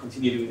it would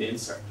continue doing the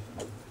insert.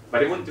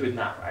 But it wouldn't do it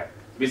now, right?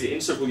 Because the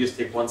insert will just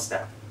take 1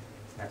 step.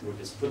 And we'll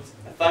just put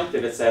a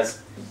functor that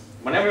says,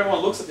 whenever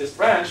everyone looks at this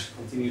branch,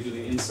 continue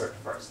doing the insert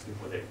first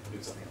before they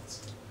do something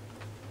else.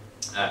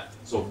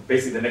 So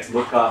basically the next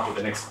lookup or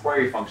the next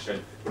query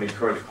function would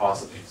incur the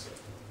cost of the insert,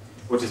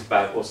 which is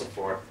bad also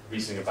for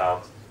reasoning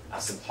about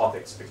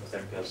asymptotics, because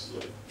then it becomes a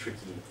little bit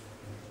tricky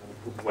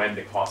when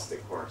the cost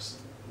occurs.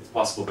 It's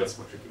possible, but it's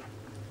more tricky.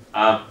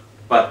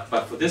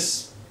 But for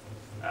this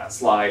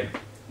slide,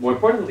 more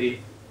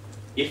importantly,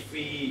 if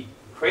we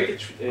create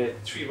a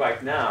tree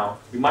right now,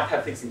 we might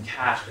have things in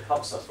cache that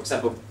helps us. For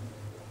example,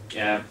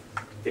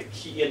 the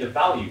key and the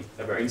value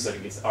that we're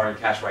inserting are in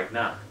cache right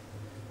now.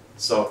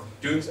 So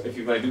if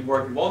you're going to do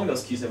work involving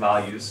those keys and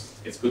values,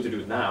 it's good to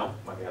do it now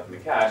when we have them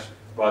in cache,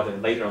 rather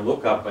than later on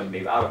look up when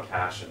they're out of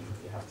cache and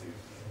you have to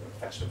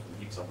fetch them from the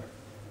heap somewhere.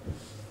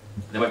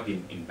 They might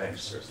be in bench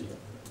search even.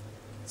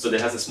 So there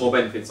has a small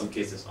benefit in some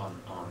cases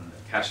on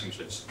cache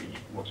usage to be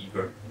more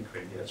eager in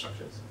creating data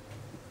structures.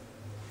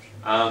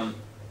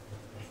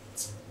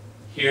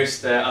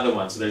 Here's the other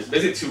one. So there's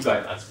basically 2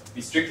 guidelines.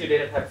 Be strictly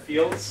data type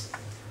fields,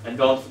 and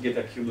don't forget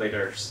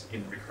accumulators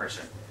in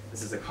recursion.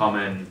 This is a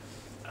common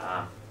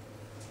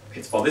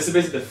pitfall. This is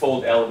basically the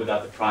fold L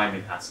without the prime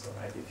in Haskell,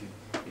 right?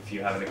 If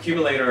you have an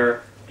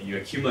accumulator and you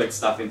accumulate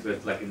stuff into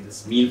it, like in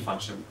this mean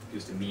function,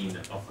 use the mean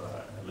of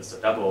a list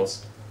of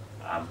doubles,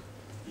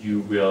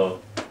 you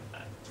will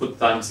put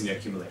things in your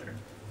accumulator.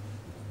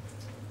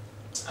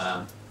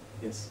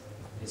 Yes?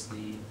 Is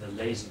the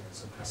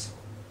laziness of Haskell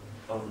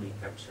only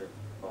captured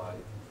by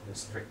the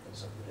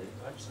strictness of the data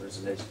types, or is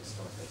the laziness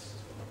not based as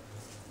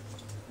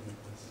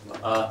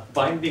well?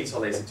 Bindings are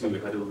lazy too.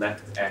 If I do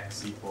let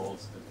x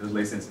equals, there's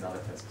laziness in other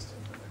tests too.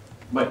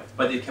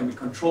 But it can be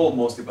controlled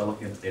mostly by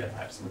looking at the data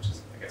types, which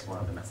is, I guess, one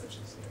of the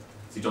messages here.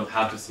 So you don't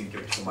have to think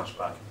so much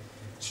about it.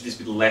 Should this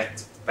be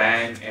let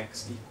bang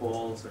x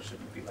equals, or should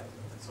it be like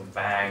some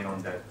bang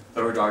on the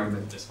third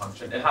argument of this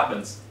function? It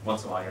happens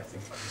once in a while, I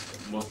think, but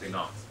mostly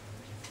not.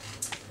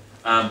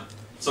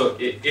 So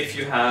if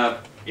you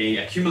have an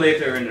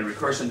accumulator and a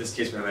recursion, in this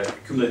case we have an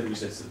accumulator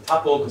which is a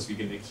tuple, because we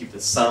can keep the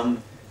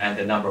sum and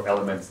the number of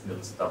elements in the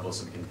list of tuples,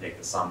 so we can take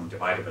the sum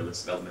divided by the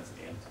list of elements at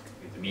the end to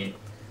compute the mean.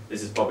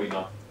 This is probably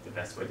not the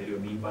best way to do a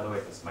mean, by the way,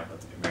 because it might not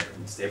be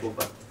numerically stable,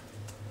 but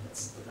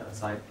let's put that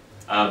aside.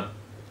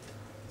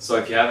 So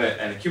if you have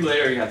an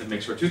accumulator, you have to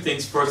make sure two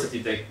things. First,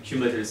 that the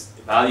accumulator is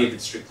evaluated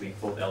strictly.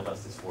 Fold L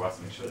does this for us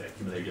to make sure the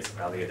accumulator gets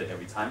evaluated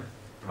every time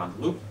around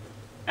the loop.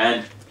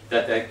 And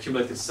that the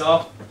accumulator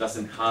itself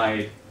doesn't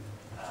hide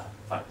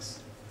funks.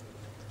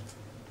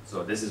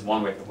 So this is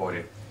one way to avoid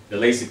it. The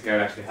lazy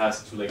pair actually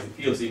has two lazy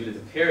fields. Even if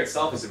the pair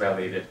itself is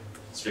evaluated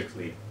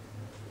strictly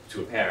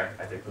to a pair,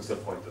 they could still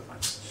point to the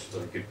funks. So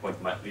you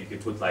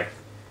could put like,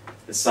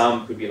 the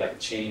sum could be like a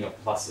chain of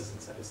pluses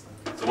inside this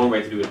thing. So one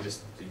way to do it is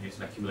just to use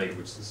an accumulator,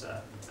 which is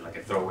like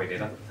a throwaway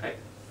data type.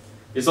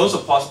 It's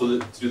also possible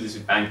to do this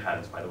with bang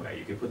patterns, by the way.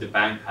 You can put the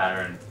bang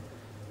pattern,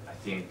 I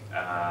think,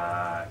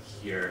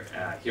 here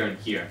and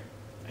here,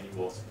 and you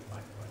will also be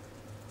fine.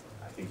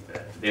 But I think the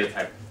data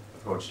type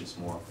approach is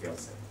more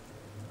fail-safe.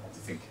 You have to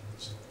think,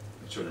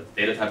 make sure that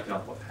the data type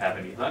cannot have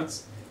any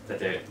hunks,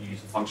 that you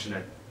use a function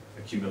that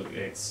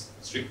accumulates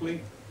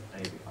strictly,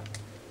 and you'll be fine.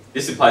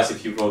 This applies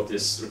if you wrote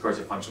this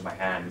recursive function by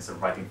hand instead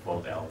of writing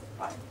fold L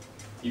prime.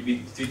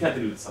 You tend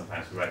to do this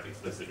sometimes. We write the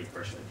explicit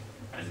recursion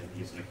and then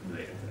use an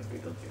accumulator, and we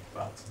don't think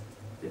about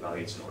the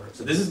evaluation order.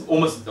 So this is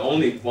almost the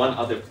only one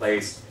other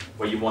place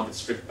where you want a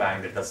strict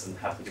bang that doesn't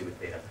have to do with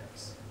data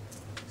types,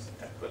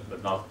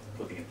 but not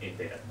putting it in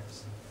data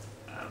types.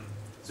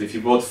 So if you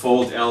wrote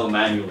fold L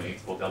manually,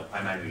 fold L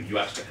prime manually, you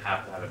actually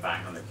have to have a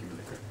bang on the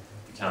accumulator.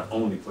 You cannot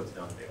only put it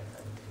on the data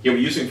type. Here we're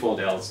using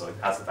fold L, so it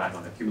has a bang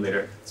on the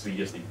accumulator, so we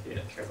just need to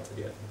care about the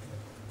data.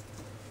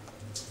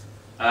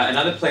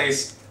 Another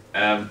place,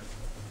 other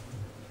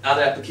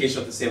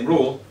application of the same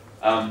rule,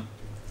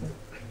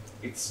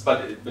 it's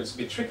a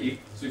bit tricky.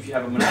 So if you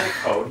have a monadic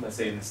code, let's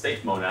say in the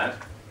state monad,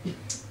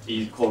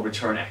 you call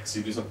return x.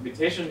 You do some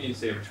computation, you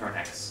say return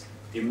x.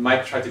 You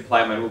might try to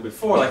apply my rule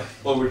before, like,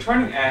 well,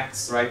 returning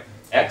x, right?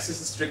 X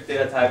is a strict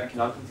data type, it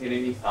cannot contain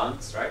any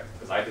thunks, right?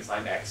 Because I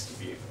designed x to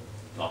be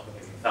not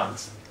containing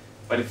thunks.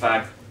 But in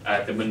fact,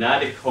 the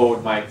monadic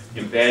code might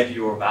embed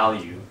your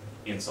value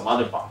in some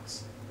other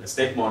box. The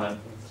state monad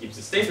keeps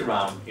the state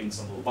around in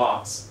some little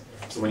box.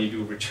 So when you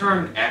do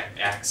return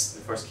x,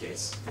 the first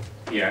case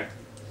here,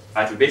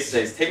 I have to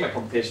basically say, take my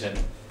computation,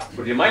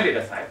 put it in my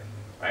data type,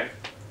 right?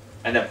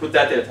 And then put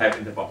that data type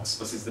in the box.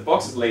 But since the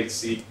box is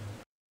latency,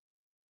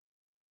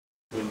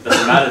 it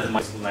doesn't matter that the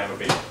box will never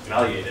be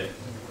evaluated,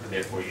 and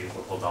therefore you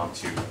will hold on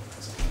to.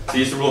 So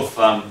use the rule of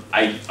thumb,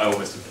 I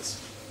always do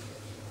this,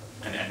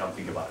 and I don't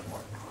think about it more.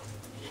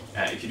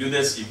 If you do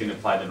this, you can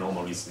apply the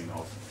normal reasoning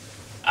of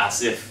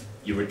as if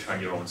you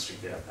return your own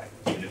strict data type,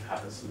 even if it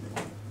happens to be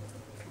wrong.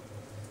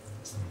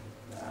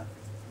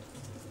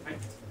 Right.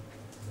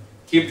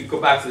 Here we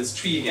go back to this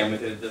tree again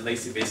with the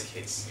lazy base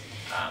case.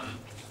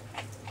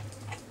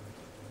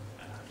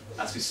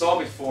 As we saw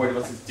before, there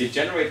was this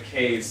degenerate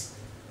case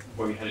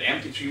where we had an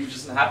empty tree, which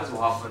doesn't happen so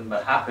often,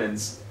 but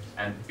happens.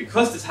 And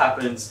because this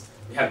happens,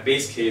 we have a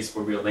base case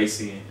where we are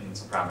lazy in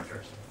some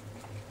parameters,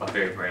 but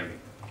very rarely.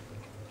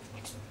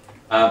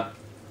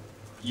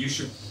 You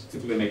should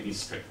typically make these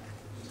strict.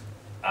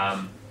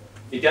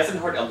 It doesn't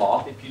hurt a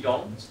lot if you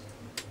don't,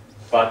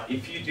 but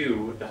if you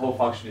do, the whole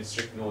function is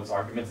strict in all its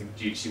arguments, and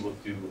GHC will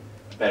do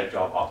a better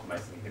job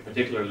optimizing it.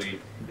 Particularly,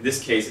 in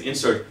this case, an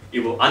insert,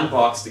 it will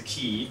unbox the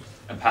key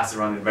and pass it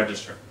around in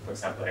register. For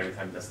example, every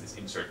time it does this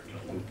insert,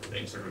 loop, the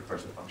insert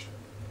recursive function.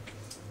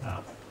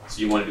 So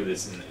you want to do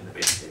this in the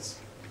base case.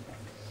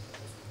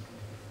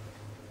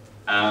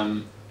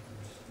 And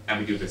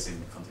we do this in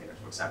containers,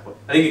 for example.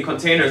 I think in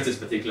containers, this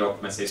particular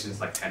optimization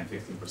is like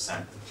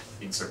 10–15%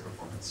 insert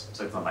performance.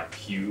 So it's not like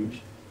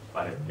huge,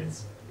 but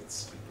it's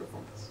good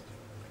performance.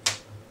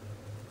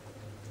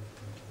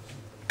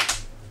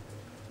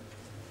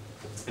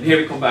 And here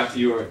we come back to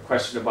your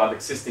question about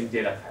existing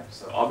data types.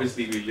 So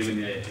obviously we live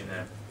in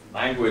a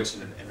language,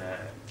 in an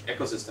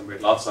ecosystem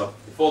with lots of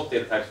default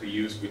data types we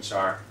use which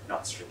are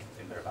not strict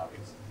in their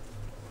values.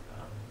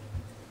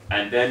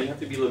 And then you have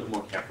to be a little bit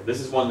more careful. This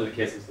is one of the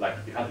cases like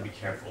you have to be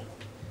careful.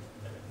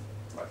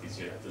 Or at least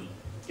you have to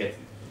get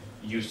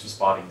used to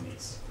spotting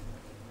these.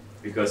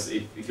 Because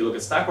if you look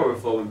at Stack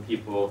Overflow and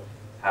people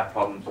have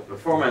problems with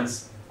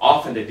performance,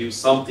 often they do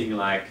something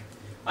like,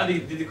 they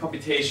did the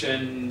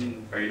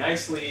computation very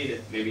nicely,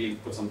 maybe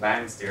put some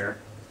bangs there,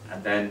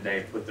 and then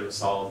they put the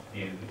result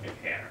in a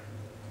pair,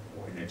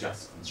 or in a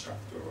just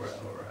constructor, or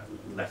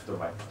a left or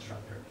right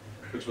constructor,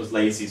 which was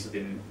lazy, so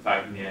didn't, in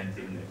fact, in the end,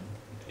 didn't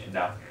end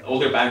up. All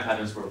their bang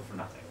patterns were for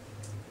nothing,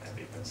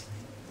 because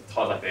they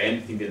thought like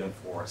anything did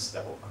enforce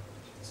the whole function.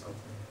 So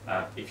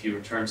if you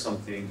return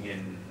something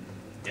in,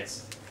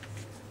 yes?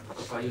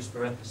 If I use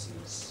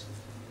parentheses,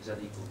 is that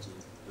equal to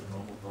the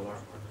normal dollar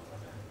or dollar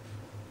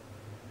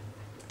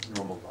bang?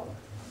 Normal dollar.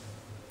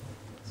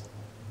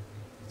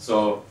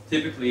 So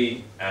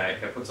typically,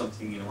 if I put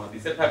something in one of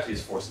these, I've actually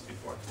just forced it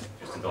before,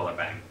 just a dollar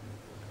bang.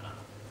 You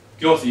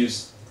can also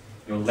use,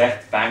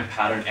 let bang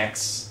pattern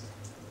x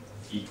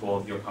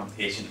equal your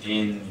computation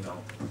in,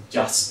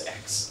 just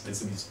x.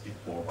 This would be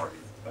more wordy,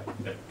 but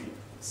that would be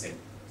the same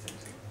thing.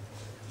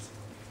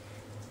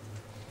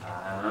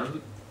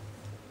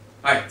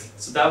 Alright,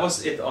 so that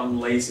was it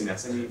on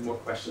laziness. Any more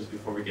questions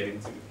before we get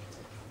into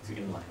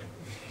inline?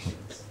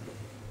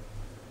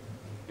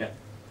 Yeah.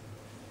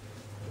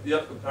 You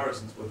have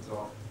comparisons with,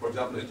 for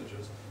example,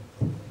 integers.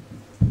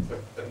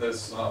 In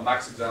this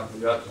max example,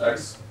 you had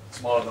x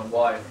smaller than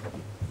y.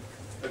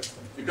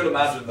 You could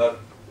imagine that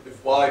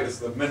if y is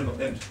the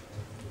minimum int,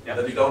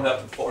 then you don't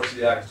have to force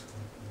the act.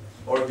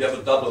 Or if you have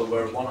a double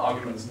where one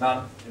argument is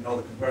none, the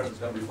comparison is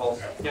going to be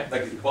false.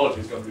 Like the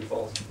equality is going to be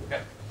false.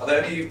 Are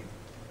there any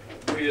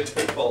weird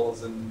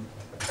pitfalls in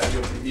any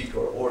of the eq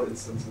or OR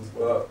instances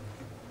where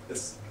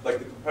it's like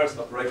the comparison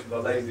operations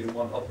are lazy in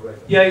one operator?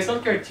 Yeah, it's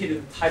not guaranteed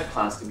in the type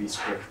class to be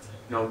strict.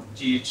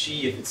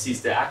 GHG, if it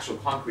sees the actual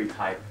concrete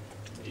type,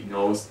 it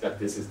knows that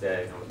this is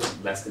the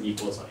less than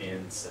equals on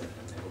ints, and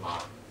it will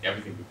not,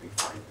 everything will be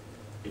fine.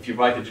 If you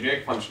write a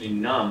generic function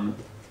in num,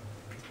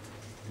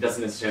 it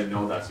doesn't necessarily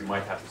know that, so you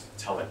might have to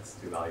tell it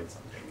to evaluate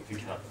something if you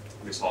cannot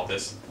resolve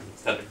this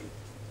statically.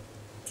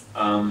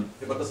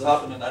 But does it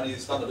happen in any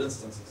standard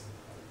instances?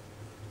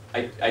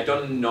 I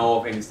don't know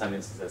of any standard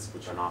instances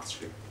which are not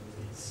strict.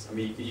 I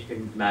mean, you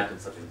can imagine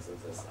such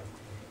instances, like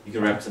you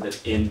can represent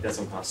it int as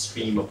some kind of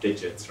stream of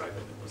digits, right?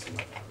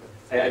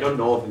 I don't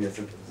know of any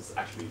instances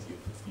actually is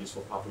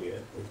useful properly,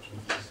 which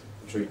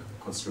I'm sure you can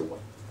construe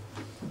one.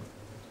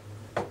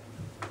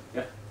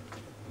 Yeah.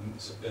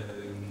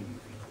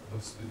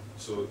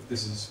 So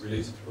this is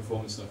related to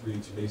performance, not really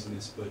to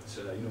laziness, but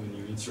when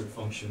you insert a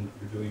function,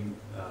 you're doing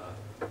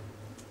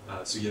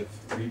so you have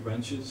 3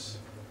 branches.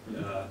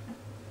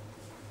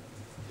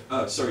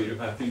 Sorry,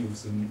 I think it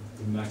was the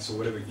max or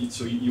whatever.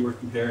 So you were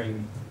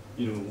comparing,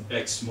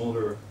 x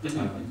smaller,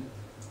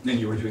 then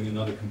you were doing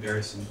another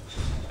comparison.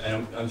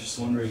 And I'm just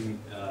wondering,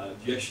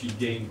 do you actually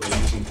gain by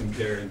using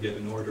compare and get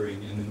an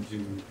ordering and then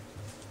do?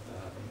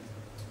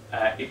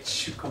 It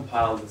should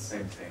compile the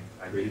same thing.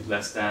 Right? Read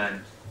less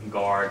than in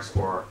guards,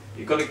 or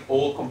you're going to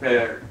all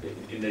compare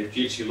in the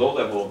GHG low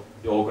level.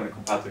 You're all going to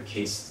compile to a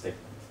case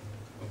statement.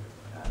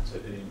 So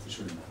it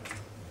shouldn't matter.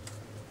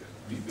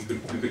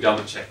 We could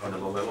double check on the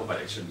low level,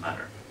 but it shouldn't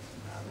matter.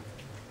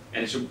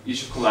 And you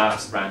should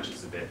collapse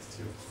branches a bit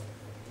too,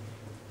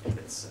 if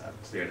it's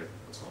clear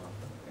what's going on.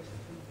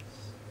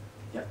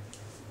 Yeah.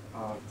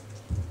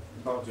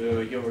 About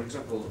your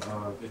example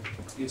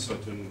with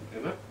insert in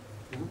MF,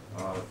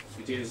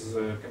 it is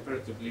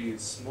comparatively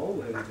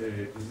small and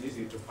it is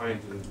easy to find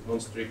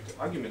non-strict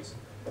arguments.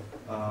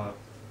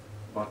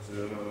 But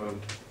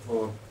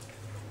for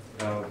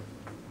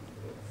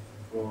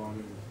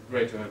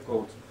greater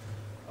code,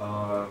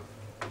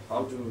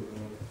 how do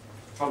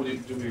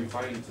we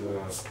find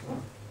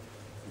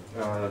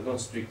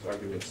non-strict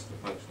arguments to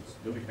functions?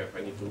 Do we have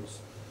any tools?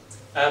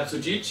 So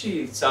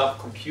GHG itself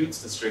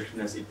computes the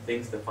strictness it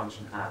thinks the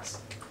function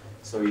has.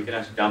 So you can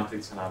actually dump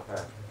things in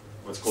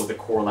what's called the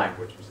core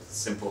language, which is a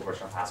simple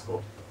version of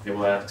Haskell. They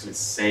will actually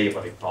say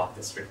what they thought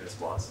the strictness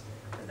was.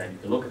 And then you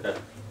can look at that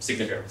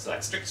signature. It's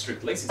like strict,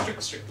 strict, lazy,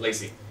 strict, strict,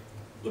 lazy.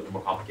 A little bit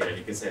more complicated.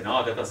 You can say,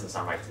 no, that doesn't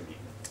sound right to me.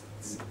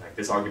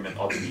 This argument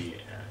ought to be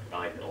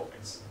evaluated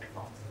always, I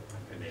thought.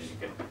 And then you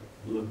can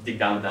dig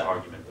down that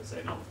argument and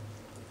say, no.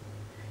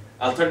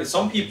 Alternatively,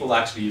 some people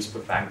actually use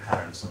put bang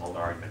patterns on all the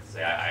arguments.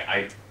 Say,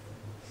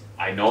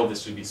 I know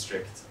this should be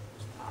strict.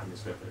 I'm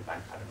just going to put a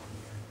bang pattern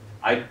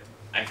on here.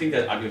 I think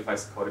that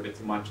argumentifies the code a bit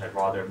too much. I'd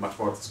rather much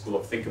more of the school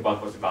of think about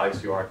what the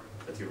values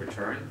that you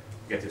return,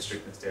 get your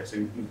strictness there. So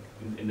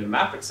in the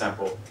map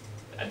example,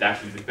 and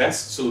actually the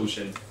best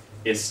solution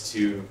is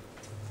to,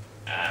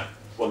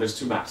 well, there's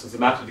 2 maps. So the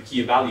map with the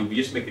key value, we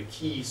just make the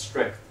key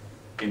strict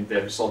in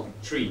the resulting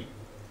tree,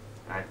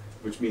 right?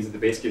 Which means that the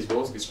base case will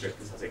also be strict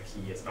because it has a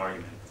key as an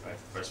argument, right?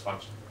 The first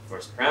function,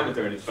 first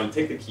parameter, and it's going to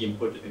take the key and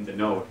put it in the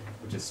node,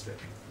 which is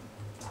strict.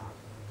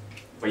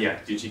 But yeah,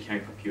 GHG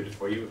can compute it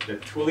for you. The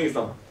tooling is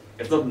not,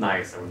 it's not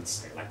nice, I wouldn't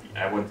say. Like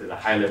I wanted a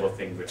high level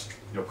thing which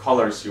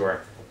colors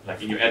your,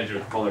 like in your editor,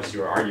 colors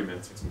your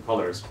arguments with some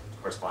colors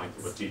corresponding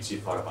to what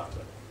GHG thought about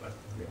it. But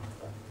we don't have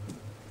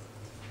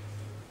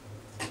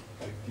that.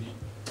 Can you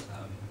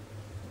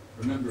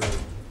remember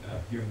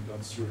hearing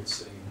Don Stewart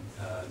saying,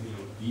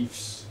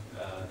 leaves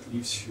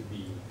should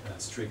be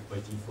strict by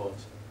default,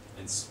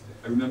 and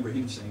I remember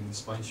him saying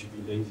spines should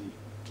be lazy.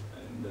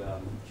 And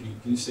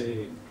can you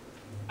say?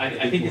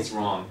 I think it's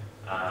wrong,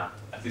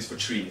 at least for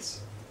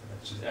trees.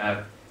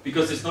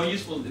 Because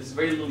there's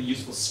very little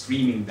useful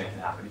streaming that can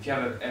happen. If you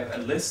have a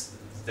list,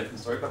 it's a different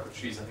story, but for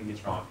trees, I think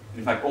it's wrong.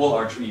 In fact, all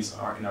our trees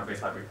are in our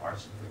base library are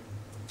stream.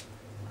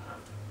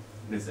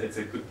 It's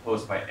a good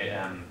post by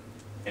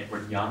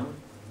Edward Young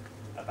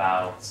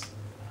about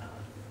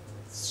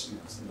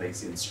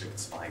lazy and strict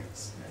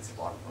spines. And it's a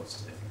blog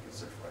post, I think you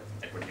search for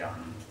it. Edward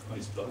Young. On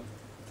his blog.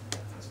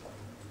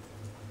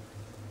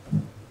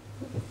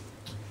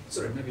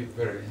 Sorry, maybe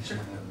very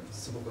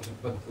simple question,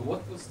 but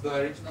what was the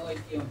original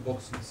idea on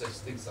boxing such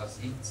things as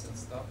ints and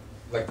stuff?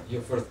 Like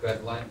your first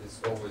guideline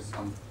is always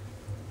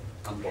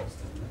unboxed,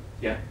 isn't it?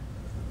 Yeah.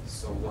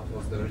 So what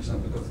was the original?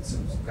 Because it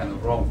seems kind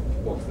of wrong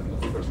to box them in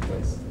the first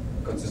place.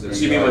 Considering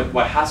So you mean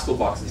what Haskell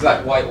boxes?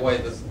 Like why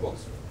does it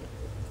box?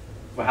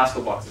 What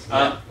Haskell boxes?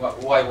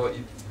 Why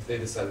they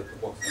decided to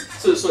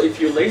box them? So if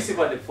you're lazy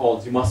by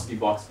default, you must be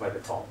boxed by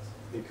default.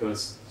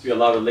 Because to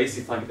allow the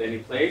lazy flank at any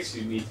place,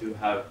 you need to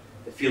have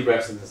the field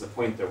reference as a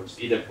pointer, which is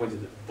either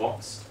pointed at the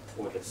box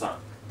or the sun.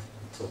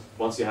 So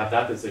once you have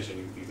that decision,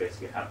 you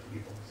basically have to be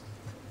boxed.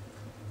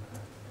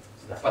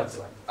 So that's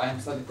why. I am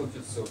slightly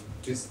confused. So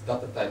this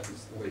data type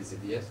is lazy,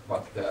 yes,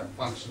 but the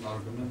function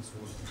arguments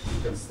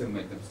you can still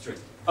make them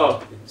strict.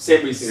 Oh,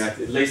 same reason, right?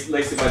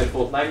 Lazy by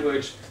default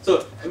language.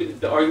 So I mean,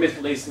 the argument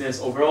for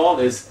laziness overall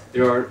is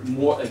there are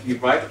more. If you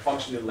write a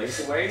function in a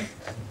lazy way,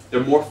 there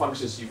are more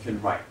functions you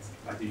can write.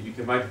 Right? You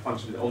can write a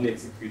function that only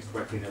executes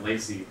correctly in a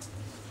lazy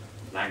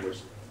language,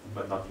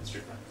 but not in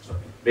strict language. So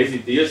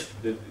basically, you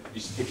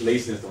just take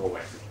laziness the whole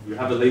way. You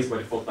have the lazy by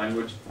default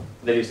language, and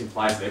then it just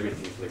implies that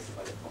everything is lazy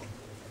by default.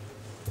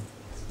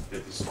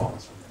 That is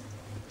false.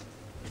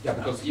 Yeah,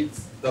 because it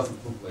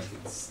doesn't look like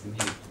it's needed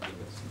to be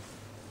lazy.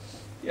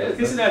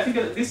 Yeah, I think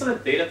at least on a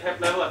data type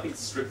level, I think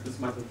strictness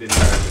might have been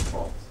better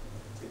default.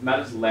 It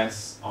matters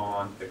less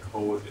on the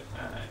code,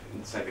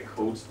 inside the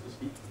code, so to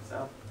speak,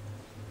 itself.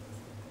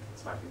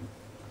 That's my opinion.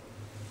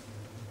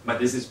 But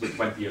this is with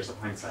 20 years of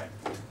hindsight.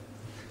 It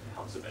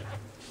helps a bit.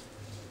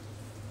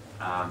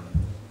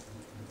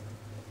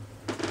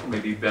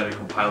 Maybe better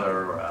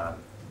compiler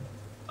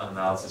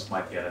analysis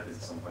might get at this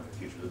at some point in the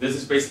future. This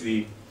is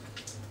basically,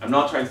 I'm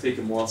not trying to take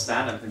a moral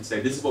stand, I'm trying to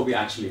say this is what we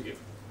actually do.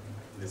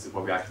 This is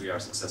what we actually are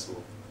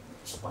successful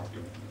by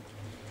doing.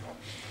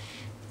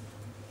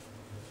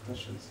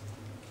 Questions?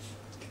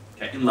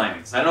 Okay,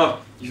 inlining. So I don't know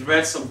if you've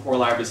read some core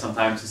libraries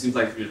sometimes, it seems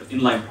like there's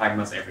inline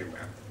pragmas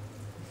everywhere.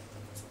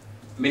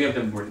 Many of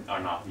them are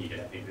not needed.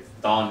 I think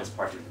Dawn is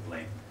partly to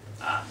blame.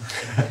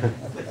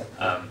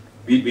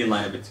 We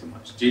inline a bit too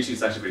much. GHC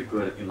is actually very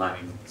good at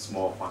inlining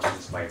small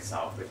functions by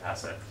itself. It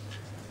has a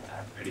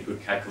pretty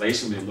good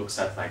calculation when it looks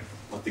at like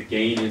what the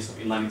gain is of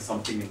inlining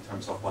something in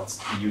terms of what's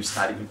the use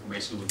static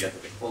information we get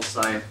at the call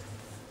side.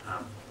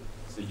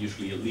 So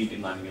usually you leave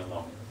inlining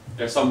alone.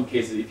 There are some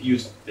cases if you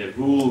use the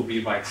rule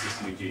rewrite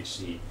system in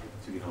GHC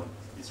to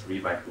these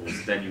rewrite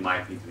rules, then you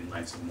might need to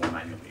inline some more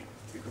manually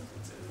because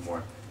it's a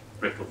more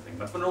brittle thing.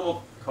 But for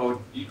normal code,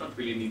 you don't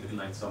really need to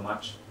inline so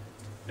much.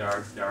 There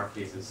are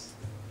cases,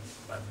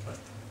 but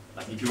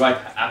like if you write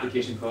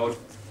application code,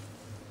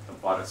 don't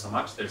bother so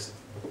much. There's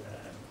don't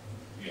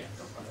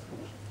bother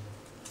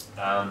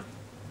so much.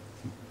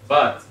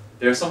 But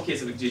there are some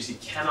cases where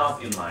GHC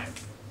cannot inline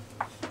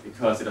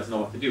because it doesn't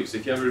know what to do. So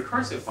if you have a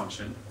recursive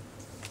function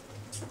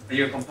and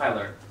you're a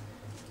compiler,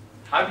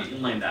 how do you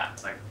inline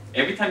that? Like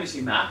every time you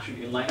see map, should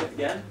you inline it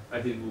again?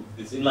 Right?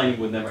 This inlining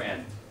would never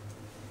end.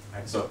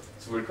 Right? So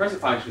a recursive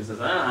function says,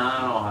 I don't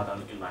know how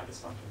to inline this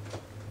function.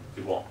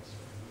 It won't.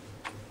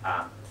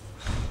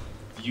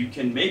 You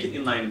can make it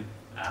inline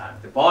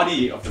the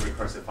body of the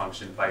recursive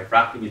function by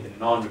wrapping it in a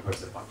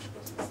non-recursive function.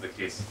 This is the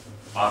case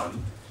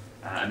often.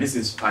 And this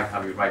is in fact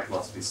how we write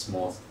lots of these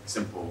small,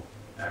 simple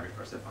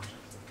recursive functions.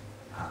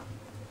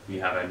 We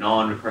have a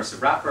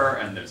non-recursive wrapper,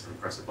 and there's a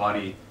recursive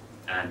body,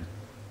 and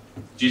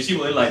GHC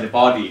will inline the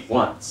body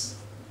once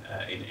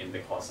in the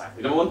call cycle.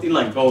 We don't want to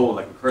inline Go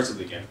like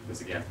recursively again,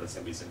 because again, for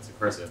assembly it's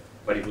recursive,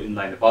 but it will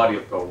inline the body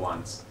of Go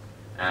once,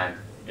 and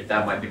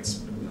that might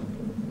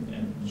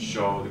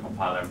show the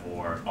compiler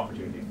more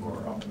opportunity for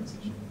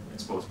optimization,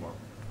 expose more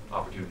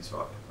opportunities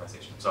for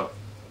optimization. So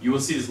you will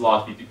see this a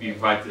lot. We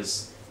write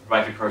this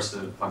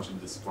recursive function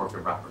with this worker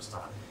wrapper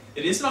style.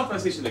 It is an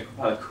optimization the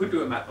compiler could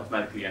do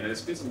automatically, and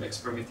there's been some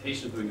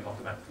experimentation doing it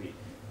automatically.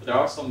 But there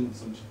are some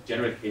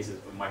generic cases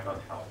where it might not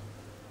help.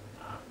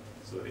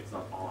 So it's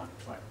not on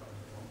by default.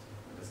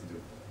 It doesn't do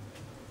it.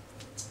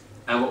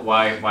 And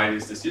why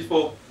is this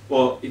useful?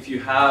 Well, if you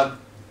have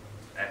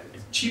a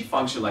cheap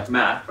function like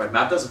map, right?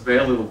 Map does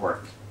very little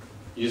work.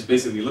 You just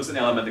basically looks at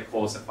an element that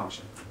calls a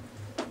function.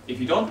 If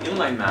you don't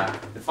inline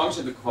map, the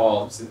function to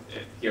call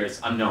here is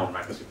unknown,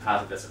 right? Because we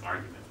pass it as an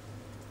argument,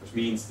 which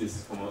means this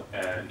is from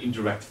an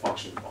indirect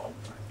function call.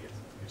 Right?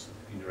 It's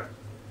indirect.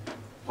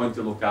 Point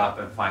to look up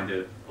and find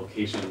the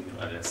location,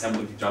 an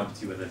assembly to jump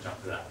to, and then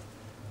jump to that.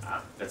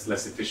 That's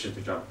less efficient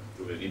to jump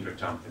to an indirect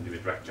jump than do a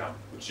direct jump,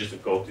 which is just a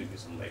go to do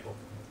some label.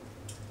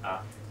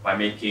 By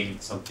making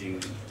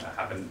something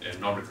happen, a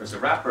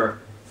non-recursive wrapper,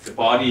 the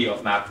body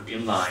of map would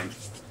inline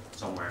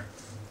somewhere,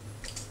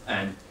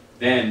 and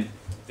then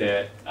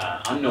the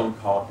unknown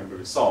call can be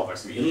resolved. Right?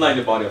 So we inline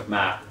the body of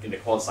map in the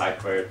call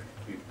side where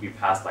we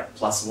pass like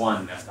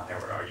 +1 as the higher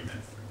order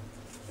argument.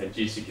 Then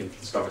GC can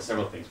discover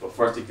several things. Well,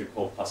 first you could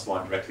call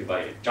 +1 directly by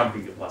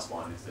jumping to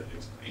 +1 instead of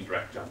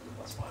indirect jump to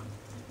 +1.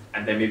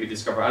 And then maybe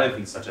discover other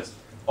things such as,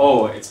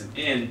 oh, it's an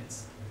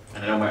int,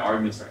 and I know my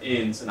arguments are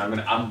ints, and I'm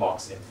going to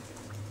unbox it.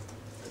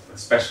 I'm going to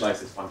specialize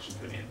this function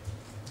to an int.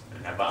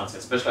 And once I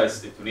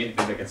specialize it to an int,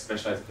 then I can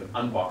specialize it to an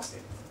unboxed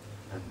int.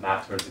 And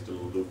map turns into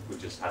a loop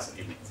which just has an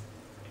int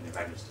in the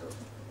register.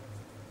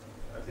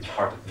 It's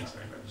part of things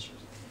are in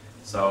registers.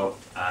 So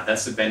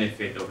that's the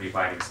benefit of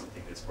rewriting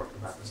something that's working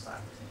wrapper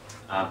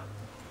style.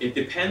 It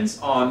depends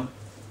on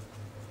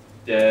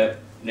the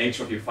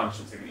nature of your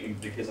functions. In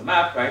the case of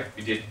map, right,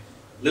 we did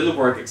little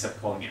work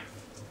except calling f.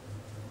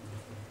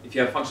 If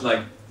you have a function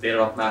like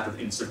data.map with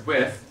insert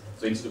with,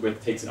 so insert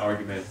with takes an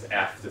argument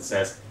f that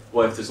says,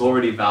 well, if there's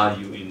already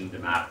value in the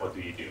map, what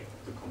do you do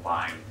to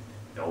combine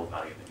the old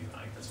value and the new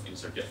value? That's what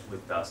insert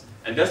with does.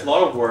 And there's a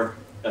lot of work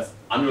that's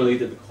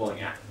unrelated to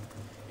calling f.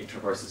 It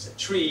traverses a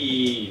tree,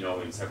 you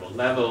know, in several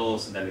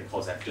levels, and then it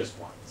calls f just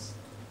once.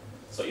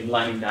 So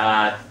inlining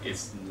that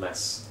is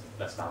less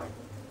valuable,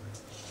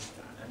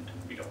 and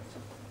we don't.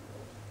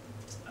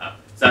 So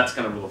that's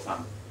kind of rule of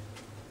thumb.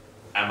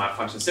 And my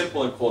function is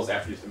simple and calls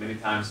f used many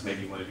times.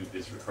 Maybe you want to do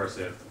this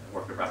recursive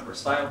work with wrapper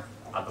style.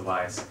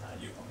 Otherwise,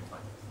 you're probably fine.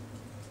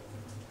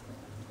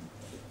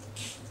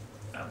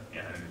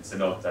 Yeah, and it's a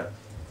note that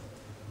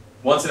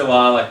once in a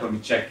while, like when we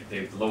check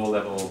the lower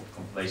level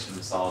compilation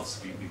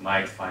results, we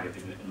might find it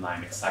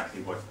inline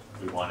exactly what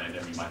we wanted,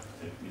 and we might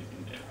put it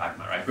in the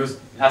pragma, right? Because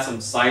it has some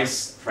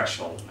size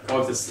threshold. Like,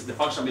 oh, if the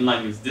function of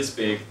inline is this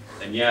big,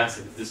 then yes.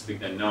 If it's this big,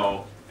 then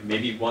no. And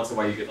maybe once in a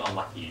while you get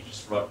unlucky. You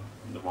just rub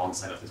on the wrong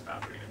side of this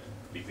boundary, and then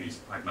we could use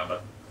pragma.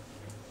 But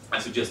I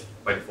suggest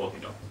by default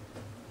you don't.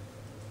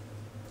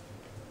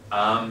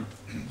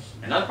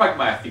 Another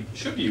pragma I think you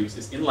should use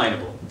is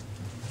inlineable.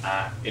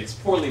 It's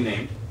poorly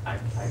named, I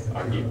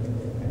argue.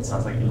 It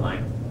sounds like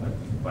inline,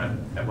 but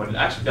what it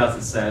actually does,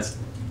 it says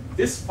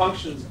this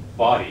function's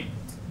body,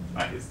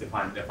 right, is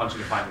defined, the function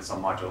defined in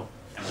some module,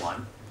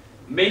 M1,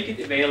 make it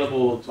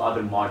available to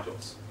other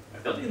modules.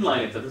 If they'll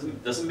inline it,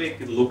 that doesn't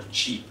make it look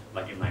cheap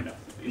like inline does.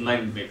 The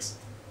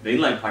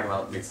inline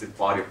pragma makes the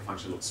body of the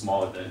function look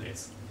smaller than it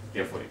is.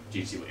 Therefore,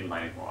 GC will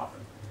inline it more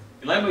often.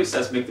 Inlineable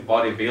says make the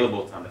body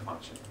available to other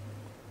function,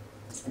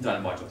 to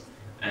other modules.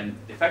 And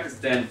the fact is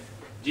then,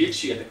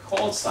 GHG at the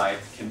call side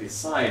can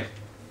decide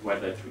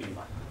whether to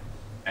inline.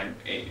 And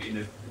in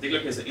a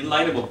particular case, an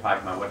inlineable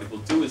pragma, what it will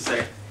do is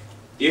say,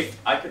 if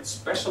I could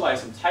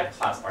specialize some type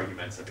class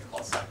arguments at the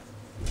call side,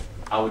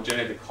 I would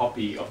generate a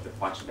copy of the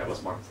function that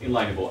was marked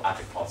inlineable at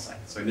the call side.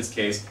 So in this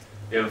case,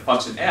 we have a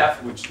function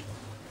f, which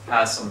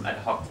has some ad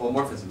hoc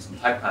polymorphism, some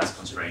type class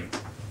constraint,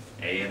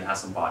 a, and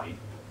has some body.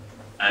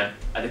 And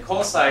at the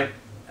call side,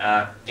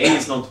 a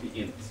is known to be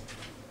int.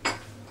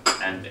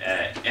 And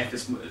f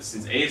is,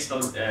 since a is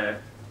known,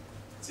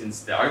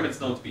 since the argument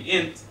is known to be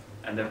int,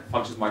 and the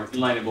function is marked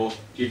inlineable,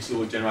 GHG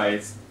will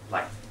generate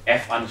like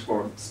f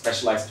underscore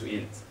specialized to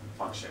int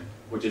function,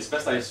 which is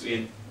specialized to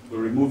int, will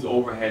remove the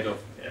overhead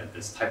of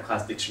this type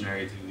class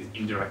dictionary to do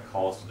indirect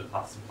calls to the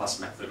plus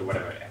method or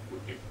whatever f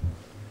would do.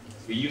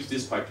 So we use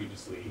this quite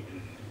previously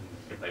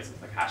in places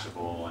like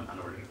hashable and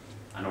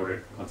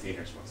unordered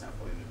containers, for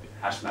example, in the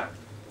hash map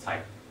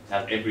type. It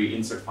has every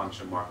insert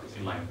function marked as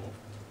inlineable,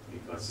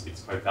 because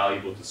it's quite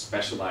valuable to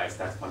specialize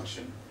that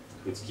function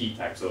to its key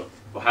type. So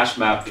for hash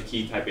map, the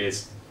key type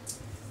is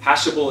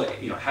hashable,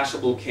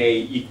 hashable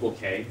k equal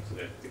k, so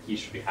the key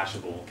should be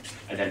hashable,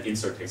 and then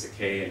insert takes a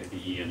k and a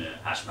b, and a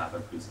hash map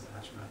includes a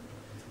hash map.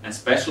 And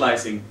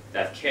specializing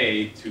that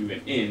k to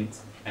an int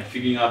and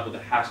figuring out what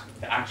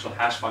the actual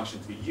hash function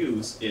to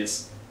use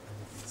is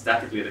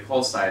statically at the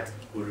call side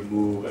will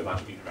remove a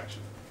bunch of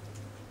indirection.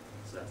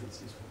 So that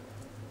is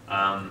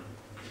useful.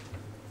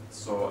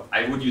 So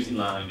I would use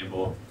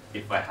inlineable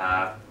if I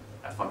have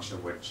a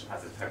function which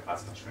has a type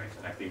class constraint,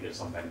 and I think there's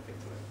some benefit to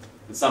it.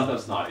 But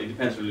sometimes not. It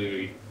depends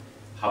really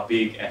how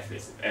big f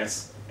is.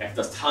 If f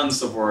does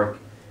tons of work,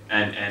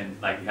 and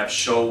like you have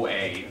show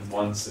a, and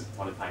once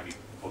upon a time you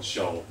call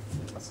show,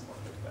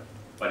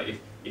 but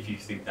if you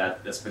think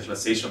that the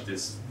specialization of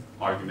this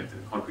argument to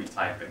the concrete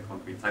type and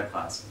concrete type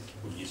class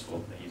would be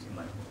useful, then use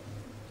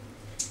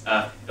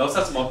inline. It also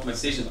has some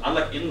optimizations,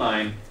 unlike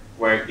inline,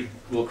 where it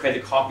will create a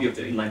copy of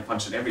the inline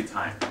function every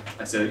time.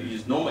 And so you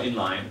use normal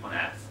inline on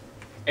f.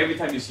 Every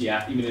time you see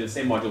f, even in the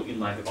same module,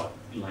 inline the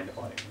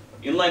body.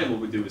 Inline, what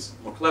we do is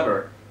more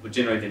clever. We'll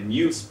generate a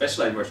new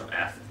specialized version of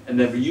f, and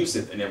then reuse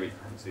it in every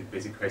time. So it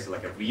basically creates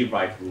like a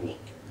rewrite rule.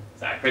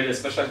 So I created a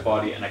specialized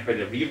body, and I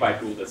created a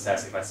rewrite rule that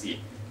says if I see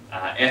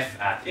f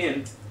at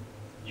int,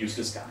 use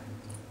this guy.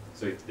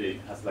 So it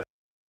has like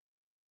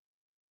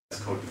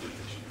code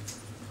duplication.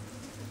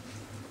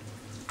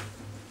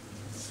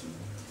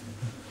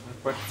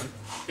 Question.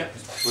 Yeah.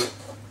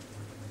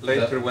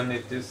 Later, when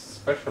it is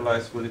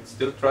specialized, will it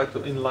still try to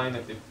inline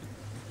it?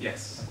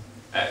 Yes.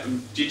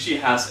 GG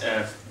has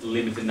a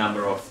limited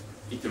number of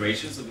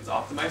iterations of its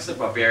optimizer,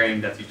 but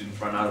bearing that you didn't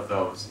run out of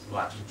those, it will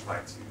actually try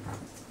to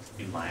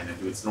inline and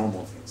do its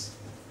normal things.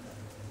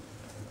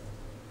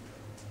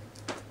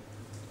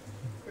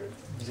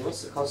 So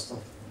what's the cost of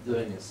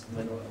doing this? I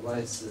mean,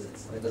 why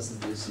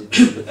doesn't you see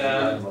it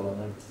reliable on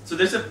everything? So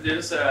there's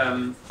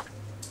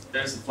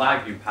a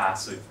flag you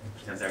pass, so it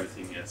pretends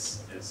everything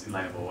is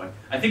inlineable. And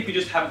I think we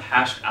just haven't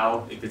hashed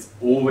out if it's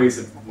always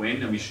a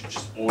win, and we should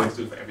just always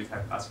do it for every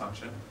type class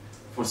function.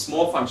 For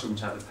small function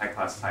which has a type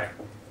class type,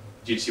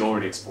 GHC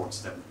already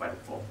exports them by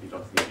default. You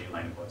don't need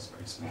inlineable, it's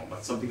very small.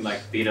 But something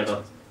like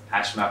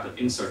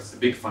data.hashmap.insert is a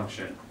big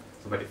function,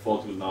 so by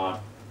default will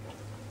not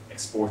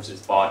export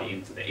its body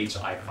into the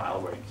HI file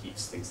where it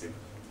keeps things that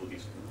will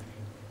use for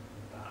mining.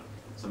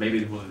 So maybe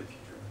it will in the future.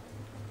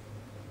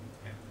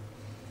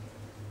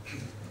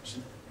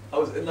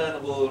 How is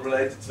inlineable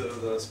related to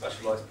the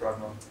specialized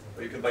program?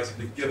 Where you can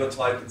basically give a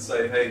type and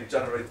say, hey,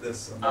 generate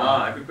this.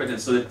 Ah, good question.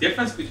 So the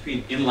difference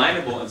between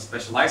inlineable and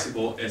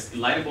specializable is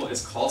inlineable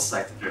is call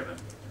site driven.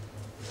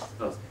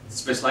 So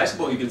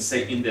specializable, you can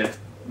say in the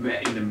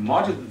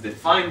module that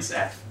defines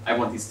F, I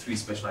want these 3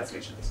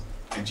 specializations.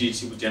 And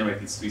GHC will generate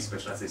these 3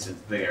 specializations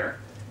there.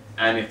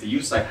 And if the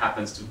use site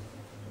happens to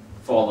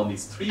fall on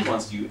these 3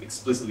 ones you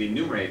explicitly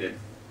enumerated,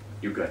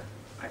 you're good.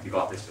 Right? You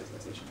got this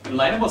specialization.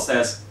 Inlineable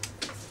says,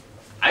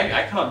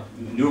 I cannot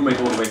enumerate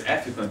all the ways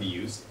F is going to be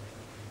used.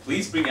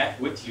 Please bring F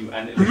with you,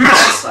 and in the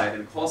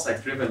call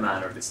site driven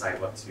manner decide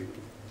what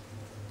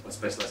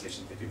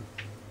specialization to do.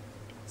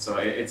 So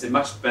it's a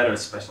much better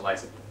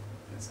specializable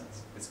in a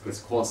sense. It's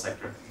call site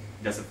driven.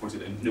 It doesn't force you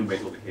to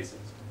enumerate all the cases.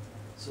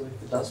 So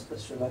if it does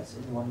specialize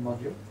in one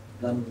module,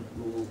 then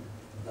will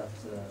that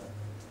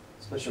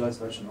specialized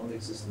version only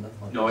exist in that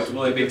module? No, it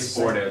will be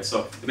exported.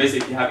 So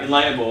basically, if you have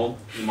inlineable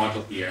in the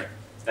module here,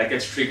 that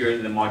gets triggered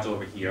in the module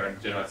over here and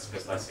generates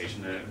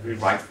specialization and a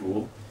rewrite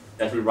rule.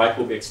 That rewrite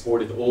will be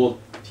exported to all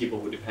people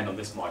who depend on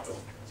this module.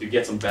 So you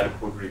get some better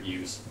code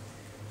reviews.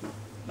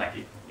 Like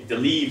if the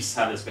leaves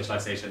have the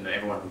specialization, then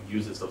everyone who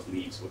uses those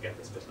leaves will get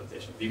the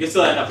specialization. You can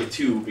still end up with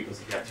 2 because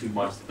if you have 2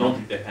 modules that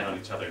don't depend on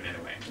each other in any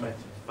way. Right.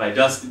 But it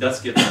does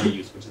get the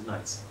reuse, which is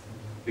nice.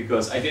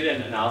 Because I did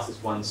an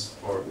analysis once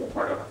for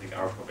part of I think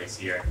our code base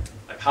here.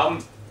 Like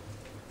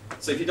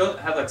so if you don't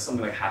have like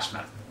something like hash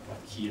map,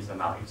 like keys and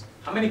values,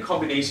 how many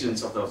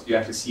combinations of those do you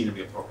actually see in a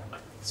real program?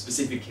 Like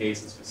specific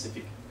case and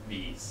specific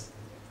V's.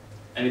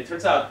 And it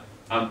turns out,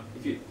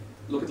 if you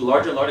look at the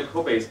larger and larger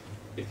code base,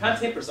 it kind of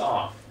tapers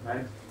off,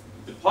 right?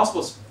 The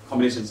possible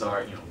combinations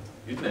are,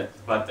 infinite,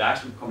 but the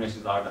actual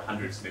combinations are the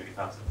hundreds, maybe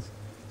thousands.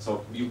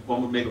 So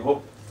one would maybe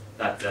hope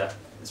that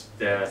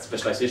the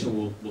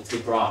specialization will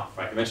taper off,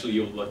 right? Eventually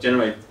you'll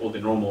generate all the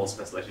normal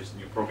specialization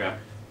in your program,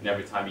 and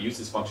every time you use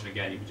this function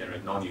again, you can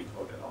generate non-new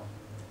code at all.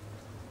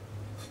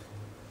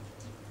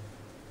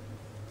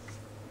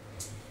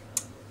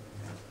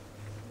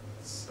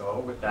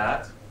 So with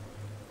that, we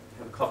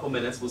have a couple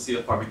minutes, we'll see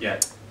how far we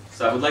get.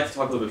 So I would like to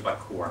talk a little bit about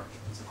core.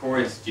 So core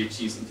is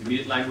GHC's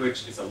intermediate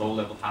language. It's a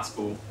low-level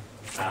Haskell.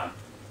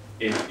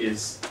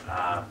 It's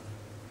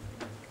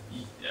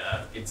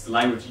the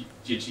language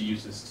GHC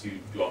uses to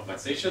do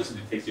optimization. So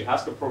it takes your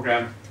Haskell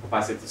program,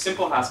 applies it to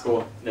simple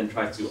Haskell, and then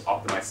tries to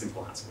optimize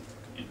simple Haskell.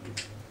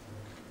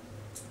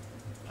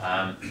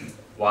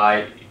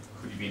 Why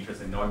could you be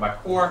interested in knowing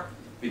about core?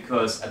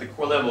 Because at the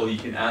core level, you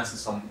can answer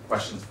some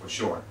questions for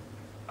sure.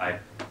 Right?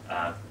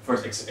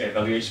 First,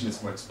 evaluation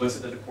is more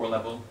explicit at the core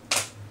level.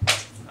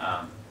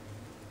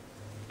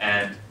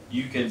 And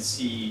you can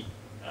see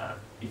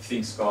if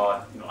things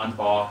got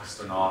unboxed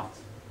or not.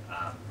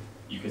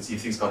 You can see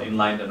if things got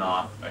inlined or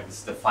not. Right? This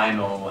is the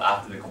final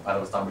after the compiler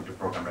was done with your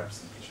program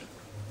representation.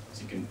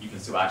 So you can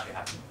see what actually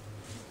happened.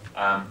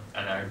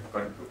 And I'm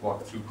going to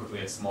walk through quickly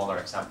a smaller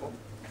example.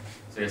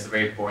 So here's a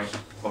very boring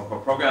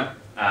program.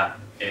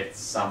 It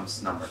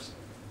sums numbers.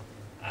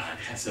 It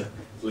has a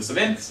list of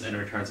ints and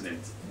returns an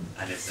int.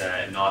 And it's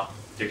not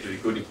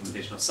particularly good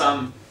implementation of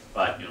sum,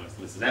 but if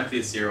the list is empty,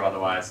 it's 0.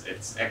 Otherwise,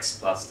 it's x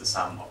plus the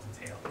sum of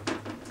the tail.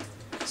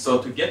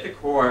 So to get the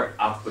core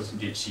outputs from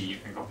GHC, you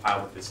can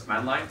compile with this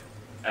command line.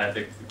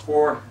 The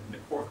core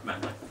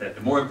command line.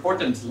 The more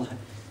important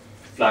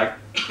flag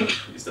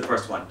is the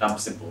first one, dump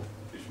simple,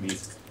 which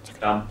means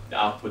dump the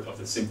output of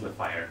the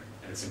simplifier,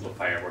 and the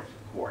simplifier works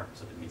with core,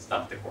 so that means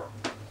dump the core.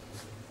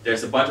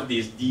 There's a bunch of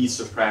these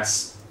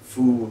desuppress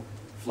foo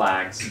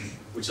flags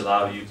which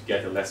allow you to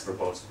get a less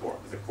verbose core.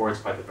 Because the core is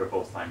quite a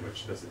verbose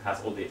language because it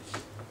has all the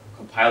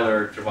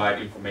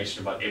compiler-derived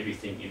information about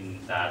everything in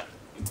that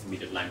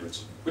intermediate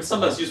language, which is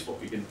sometimes useful.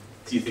 You can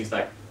see things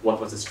like what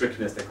was the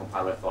strictness the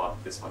compiler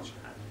thought this function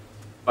had.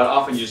 But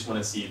often you just want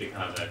to see the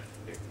kind of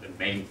the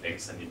main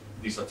things, and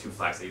these are 2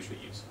 flags I usually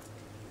use.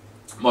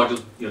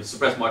 Module,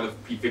 suppress module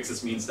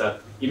prefixes means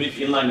that even if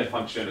you inline the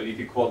function, or if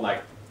you call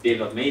like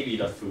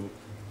data.maybe.foo,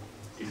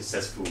 it just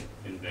says foo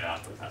in the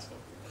output Haskell.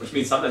 Which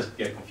means sometimes it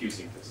gets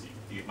confusing because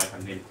you might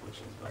have name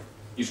collisions, but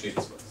usually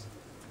this works.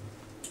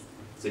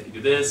 So if you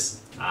do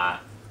this,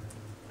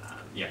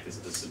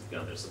 this is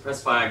the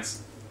suppress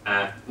flags.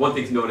 One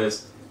thing to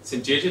notice,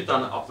 since JJ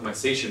done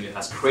optimization, it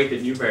has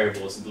created new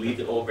variables and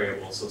deleted old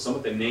variables. So some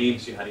of the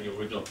names you had in your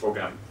original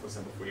program, for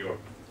example, for your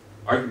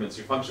arguments,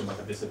 your function might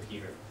have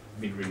disappeared,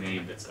 been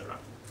renamed, etc.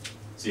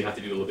 So you have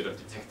to do a little bit of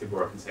detective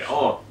work and say,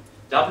 oh,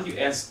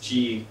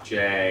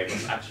 WSGJ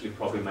was actually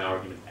probably my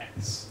argument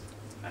X.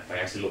 And if I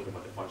actually look at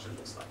what the function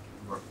looks like.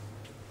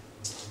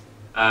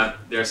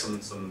 There are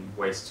some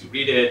ways to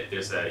read it.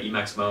 There's a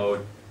Emacs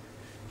mode.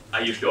 I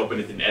usually open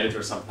it in the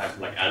editor sometimes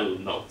to like add little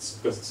notes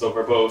because it's so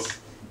verbose.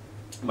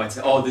 You might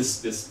say, oh,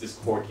 this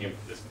core came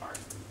from this part.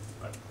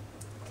 But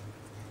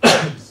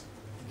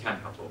you can't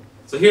help it.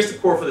 So here's the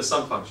core for the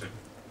sum function.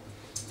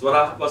 So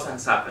what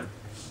has happened?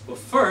 Well,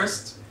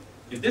 first,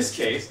 in this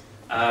case,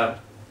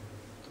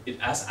 it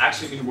has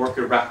actually been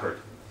worker wrappered.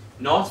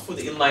 Not for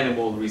the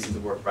inlineable reason the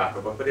word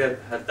wrapper, but what it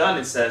has done,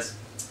 it says,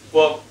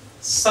 well,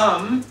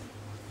 sum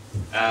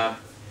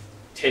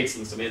takes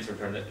in some int,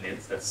 return an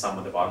int, that's sum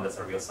on the bottom, that's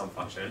our real sum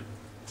function.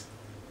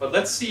 But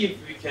let's see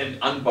if we can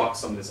unbox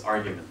some of these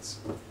arguments.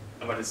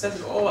 And what it says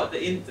is, oh,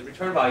 the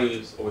return value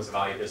is always a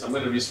value there, so I'm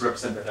going to just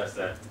represent that as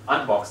the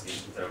unboxed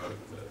int instead of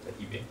the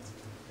heap int.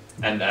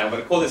 And I'm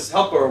going to call this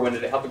helper. When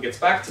the helper gets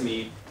back to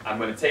me, I'm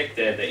going to take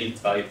the int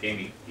value it gave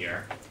me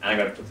here, and I'm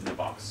going to put it in the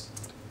box.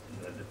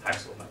 The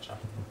types will match up.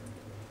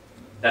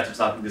 That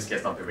turns out in this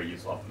case not very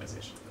useful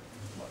optimization.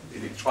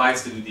 It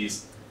tries to do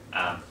these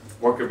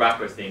worker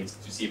wrapper things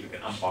to see if it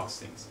can unbox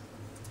things.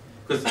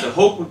 Because the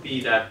hope would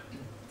be that,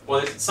 well,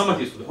 it's somewhat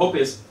useful. The hope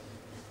is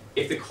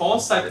if the call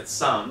site at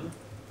sum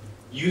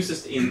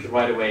uses the int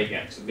right away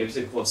again. So maybe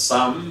say call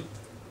sum,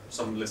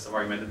 some list of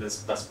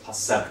arguments that's plus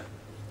 7.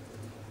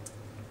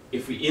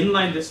 If we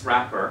inline this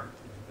wrapper,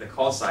 the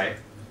call site,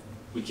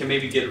 we can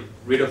maybe get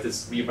rid of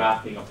this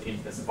rewrapping of the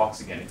int as a box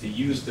again to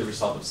use the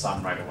result of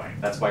sum right away.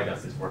 That's why it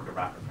does this worker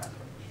wrapper transformation.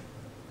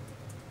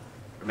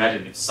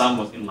 Imagine if sum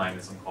was inline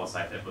with some call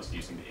site that was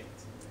using the int.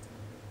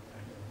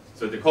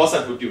 So the call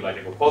site would do like,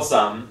 they will call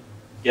sum,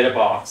 get a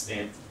box,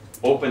 int,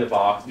 open the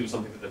box, do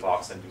something with the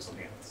box, and do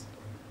something else.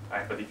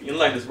 Right? But if you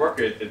inline this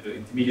worker, the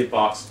intermediate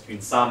box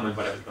between sum and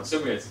whatever the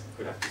consumer is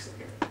could have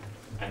disappeared.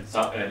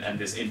 And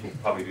this int will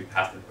probably be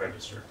passed in the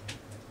register.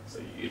 So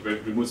it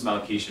removes some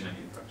allocation and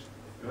instruction.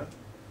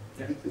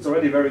 Yeah, it's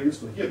already very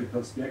useful here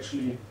because we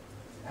actually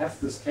have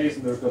this case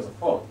in the recursive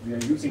call. We are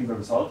using the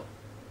result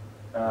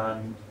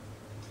and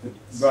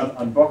run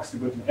unbox, we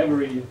put in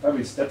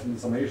every step in the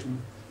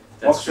summation,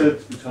 box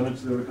it, return it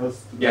to the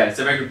recursive. Yeah, it's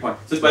a very good point.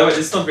 So by the way,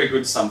 it's not very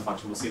good sum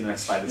function. We'll see in the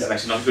next slide. It's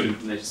actually not good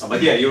implementation sum.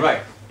 But yeah, you're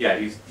right. Yeah,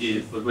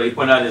 what you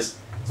point out is,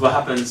 so what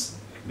happens,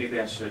 maybe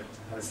I should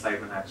have a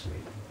slide when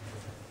actually.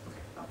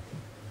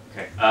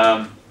 Okay.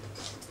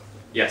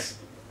 Yes.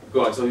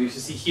 Go on. So you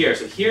should see here.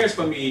 So here's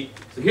when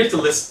here's the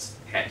list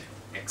head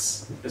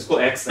X. Let's call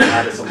X and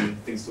add some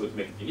things to it to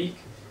make it unique.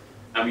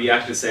 And we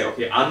actually say,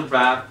 okay,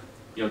 unwrap,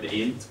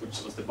 the int,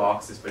 which was the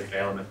box this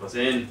particular element was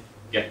in,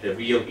 get the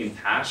real int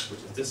hash, which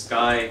is this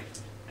guy,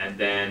 and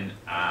then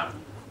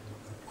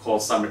call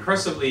sum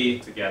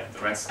recursively to get the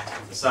rest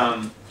of the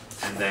sum,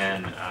 and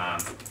then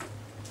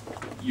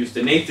use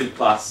the native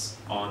plus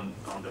on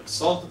the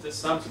result of this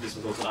sum. So this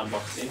was also an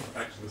unboxed int,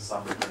 actually the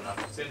sum return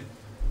unboxed int.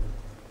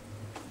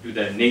 Do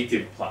the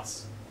native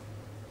plus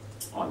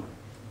on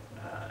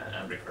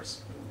and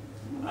recurse.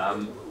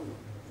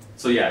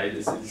 So yeah,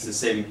 it's a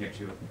saving here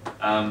too.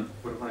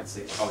 What do I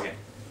say? Oh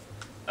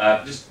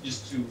yeah.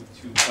 Just to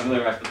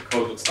familiarize what the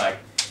code looks like.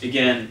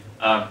 Again,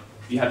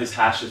 you have these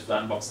hashes for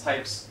unboxed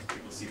types.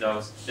 People see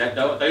those.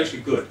 They're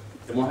usually good.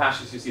 The more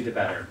hashes you see, the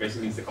better. It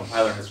basically means the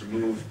compiler has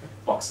removed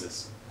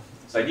boxes.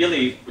 So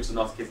ideally, which is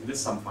not the case in this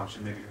sum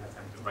function, maybe you have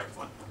time to write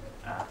one,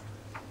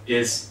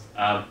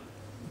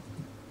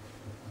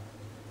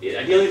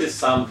 ideally this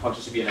sum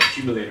function should be an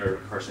accumulator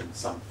recursion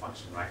sum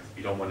function, right?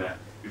 You don't want to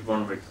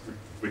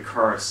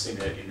recurse in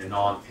a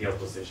non-tail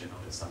position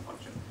of this sum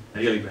function.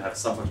 Ideally, we have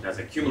sum function as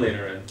an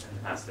accumulator and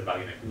has the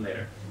value in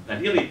accumulator. And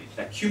ideally,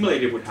 the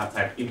accumulator would have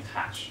type int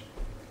hash,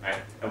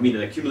 right? I mean,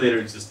 the accumulator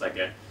is just like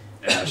a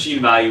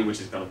machine value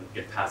which is going to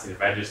get passed in the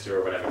register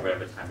or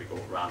whatever time we go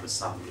around the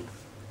sum loop.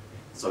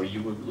 So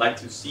you would like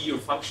to see your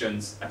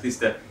functions, at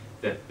least the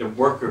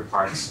worker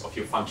parts of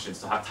your functions,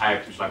 to have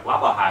types which like blah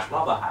blah hash,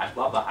 blah blah hash,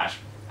 blah blah hash,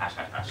 hash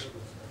hash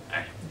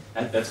hash.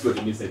 And that's good.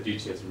 It means that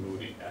GT has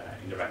removed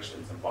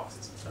indirections and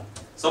boxes and stuff.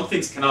 Some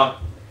things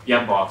cannot be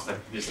unboxed. Like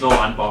there's no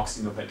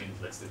unboxing of an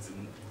int list. It's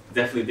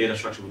definitely data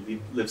structure will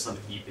live on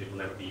the heap. It will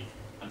never be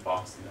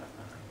unboxed in that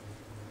manner.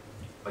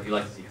 But you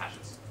like to see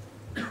hashes.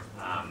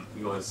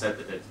 We always said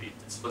that it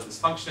split this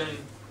function.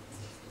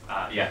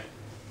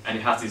 And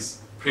it has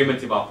these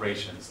primitive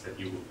operations that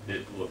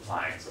will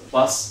apply. So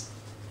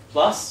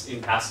plus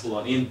in Haskell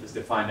on int is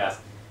defined as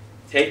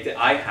take the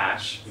I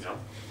hash,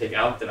 take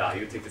out the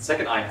value, take the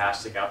second I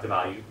hash, take out the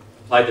value,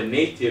 apply the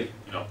native,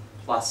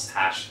 plus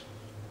hash,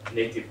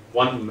 native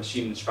one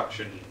machine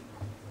instruction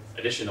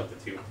addition of the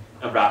two,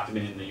 and wrap them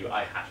in the new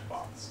I hash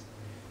box.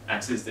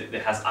 And since it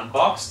has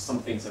unboxed some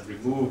things and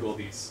removed all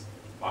these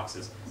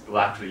boxes, it will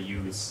actually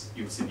you'll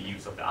see the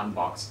use of the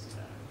unboxed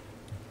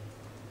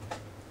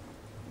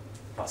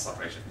plus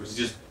operation, which is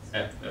just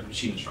a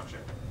machine instruction.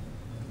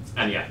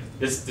 And yeah,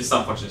 this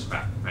sum function is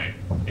crap, right?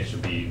 It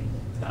should be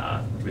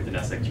written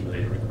as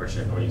accumulated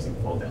recursion or using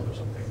fold L or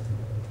something.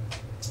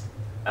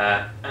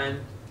 And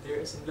there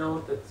is a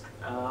note that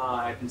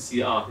I can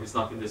see, it's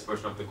not in this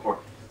version of the core.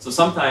 So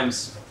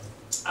sometimes,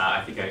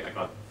 I think I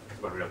got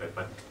rid of it,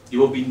 but there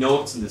will be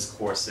notes in this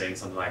course saying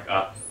something like,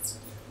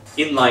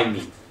 inline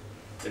me.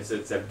 It's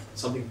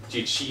something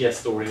GHC has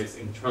stored in its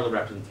internal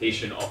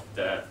representation of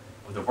the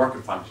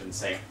worker function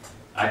saying,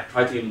 I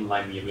tried to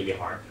inline me really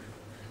hard.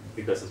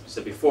 Because as we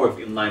said before, if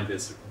we inline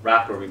this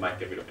wrapper, we might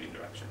get rid of any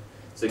direction.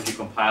 So if you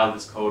compile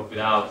this code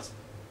without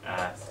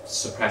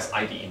suppress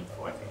ID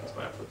info, I think is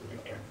what I put in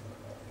here.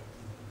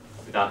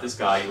 Without this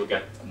guy, you will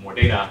get more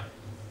data,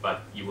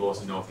 but you will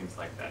also know things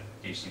like that.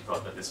 GHC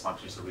thought that this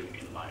function is really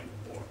inline,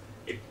 or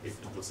it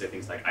will say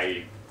things like,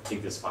 I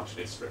think this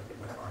function is stripped in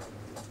my car.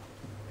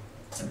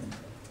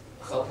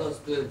 How does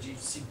the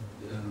GHC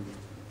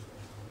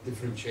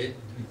differentiate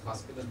between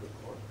Haskell and the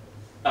core?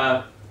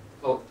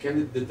 Well,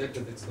 can it detect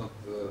that it's not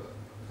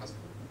Haskell?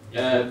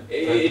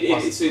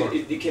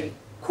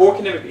 Core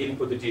can never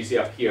input the GHC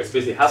up here. So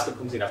basically, Haskell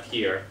comes in up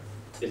here.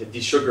 There's a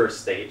desugar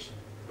stage,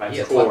 right?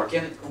 Yes, core. but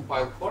can it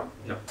compile core?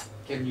 No.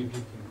 Can you give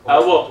him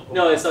core? Well,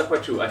 no, it's not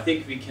quite true. I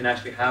think we can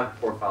actually have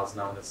core files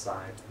now on the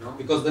side. No?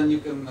 Because then you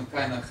can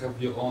kind of have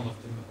your own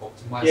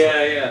optimizer.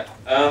 Yeah.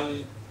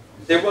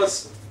 There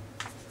was,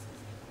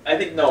 I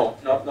think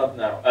not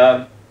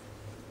now.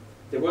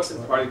 There was a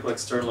particle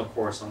external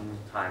core some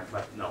time,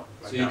 but no.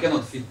 So you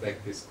cannot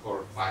feedback this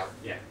core file.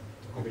 Yeah.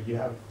 But you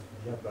have a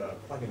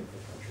plugin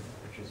function,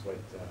 which is what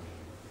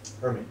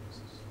Herman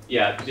uses.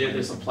 Yeah,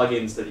 there's some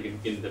plugins that you can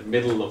in the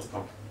middle of the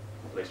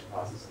compilation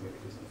process and maybe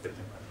do some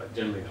fitting, but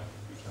generally no,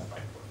 you can't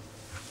find it.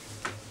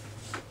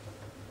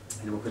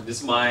 And we'll this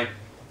is my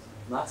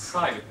last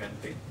slide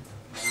apparently.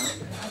 I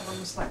have one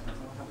more slide. I don't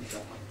know what happened to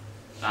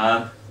that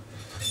one.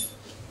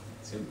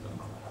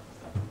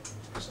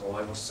 So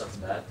why was sum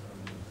bad?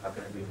 How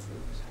can it be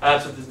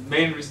improved? So the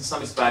main reason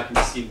sum is bad can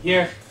be seen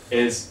here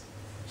is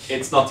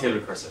it's not tail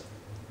recursive.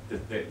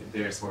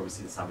 There's where we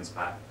see the sum is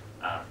bad,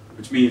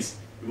 which means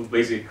it will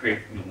basically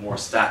create more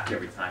stack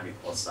every time we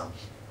call sum,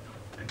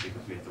 and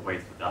because we have to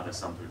wait for the other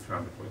sum to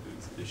return before we do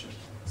this addition.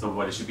 So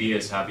what it should be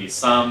is have a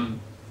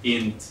sum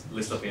int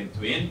list of int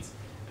to int,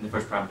 and the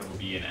first parameter will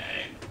be in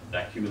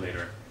the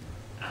accumulator,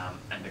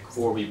 and the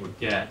core we would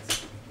get.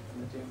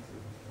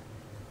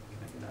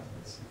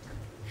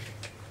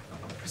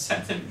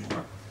 Percent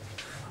anymore.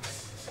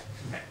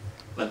 Okay,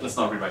 let's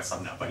not rewrite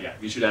sum now, but yeah,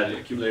 we should add an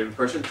accumulator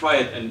recursion. Try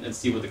it and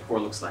see what the core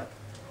looks like.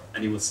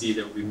 And you will see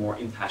there will be more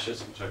int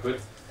hashes, which are good.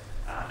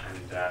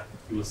 And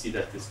you will see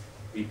that this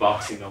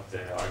reboxing of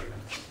the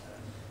argument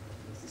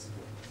is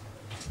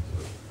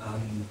I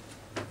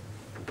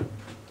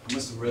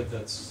must have read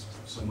that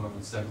somewhere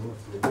on Stack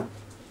Overflow.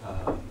 I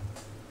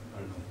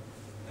don't know.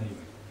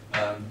 Anyway,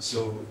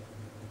 so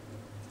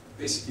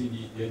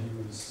basically the idea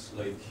was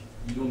like,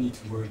 you don't need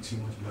to worry too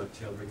much about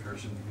tail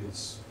recursion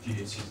because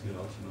GHC is going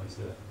to optimize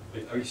that.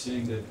 But are you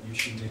saying that you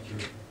should make your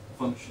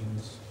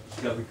functions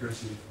tail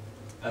recursive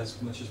as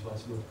much as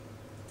possible?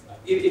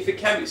 If it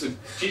can be, so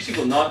GHC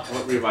will not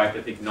rewrite,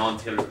 I think,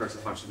 non-tail recursive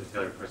function to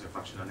tail recursive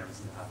function. I've never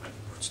seen that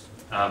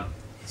happen.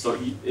 So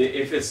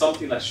if it's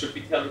something that should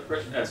be tail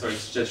recursion,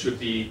 just should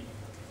be,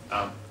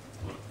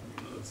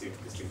 let's see,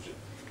 distinguish it.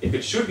 If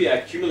it should be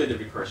accumulated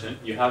recursion,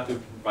 you have to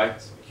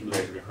write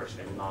accumulated recursion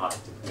and not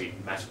typically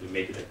magically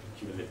make it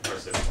accumulated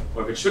recursive.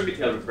 Or if it should be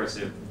tail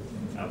recursive,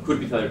 could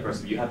be tail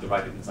recursive, you have to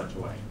write it in such a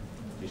way.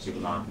 GHC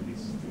will not do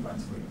these two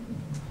writes for you.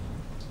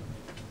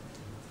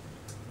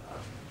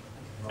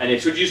 And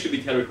it should usually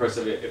be tail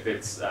recursive if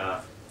it's,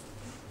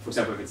 for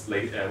example, if it's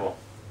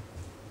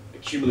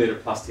accumulator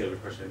plus tail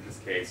recursion in this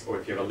case, or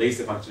if you have a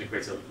lazy function that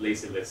creates a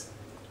lazy list,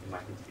 it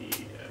might need to be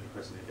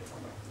recursive in a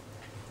different way.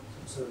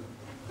 So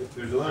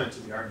there's a limit to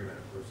the argument,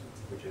 of course,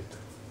 which is that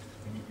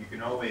you can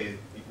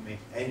make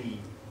any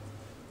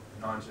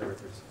non-tail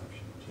recursive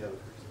function tail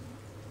recursive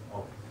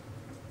always,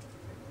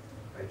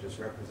 by just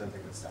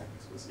representing the stack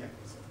explicitly.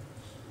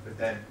 But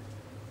then,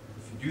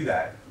 if you do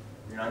that,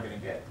 you're not going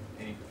to get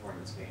any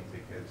performance gain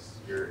because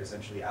you're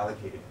essentially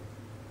allocating,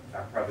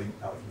 probably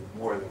allocating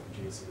more than what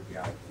GHC would be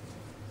allocating.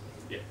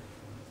 Yeah.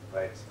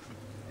 But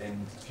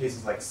in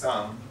cases like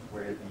sum,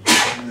 where the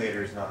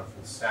accumulator is not a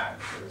full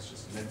stack, so it's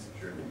just an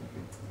integer that you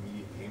can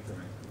immediately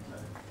increment from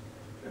time,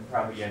 then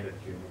probably end up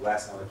doing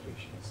less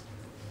allocations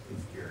if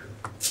you're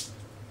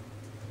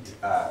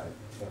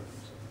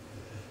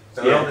so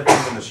it all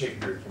depends on the shape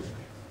of your accumulator.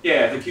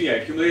 Yeah,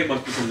 accumulator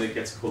must be something that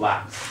gets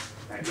collapsed.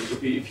 Right?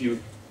 If you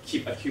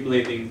keep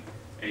accumulating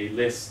a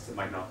list, it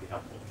might not be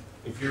helpful.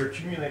 If your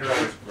accumulator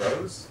always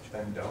grows,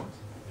 then don't.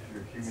 If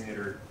your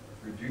accumulator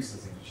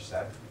reduces in each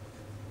set,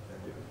 then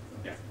do it.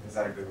 Yeah. Is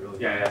that a good rule?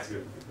 Yeah, that's a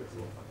good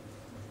rule.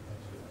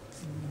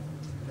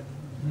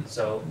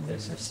 So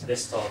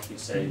this talk you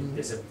say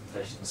this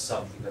implementation is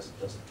sum because it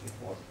doesn't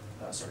perform.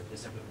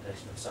 This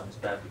implementation of sum is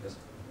bad because it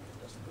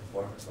doesn't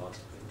perform as well as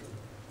it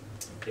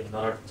could do. In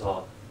another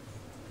talk,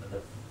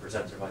 the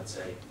presenter might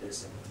say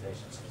this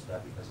implementation of sum is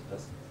bad because it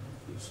doesn't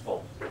use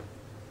fold.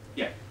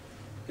 Yeah.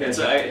 Yeah,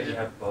 so you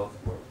have both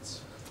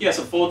words. Yeah,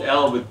 so fold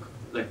L with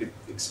like the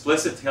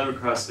explicit tail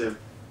recursive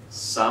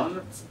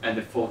sum and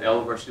the fold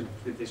L version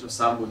implementation of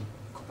sum would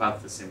compile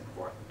to the same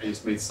core. I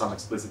just made sum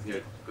explicit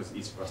here because it's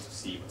easy for us to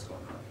see what's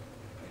going on.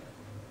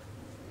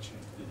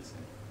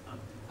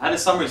 I had a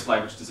summary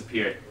slide which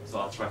disappeared, so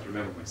I'll try to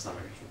remember my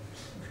summary.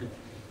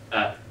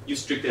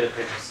 Use strict data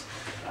types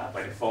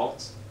by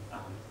default.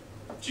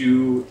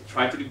 Do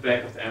try to do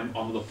back of the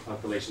envelope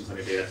calculations on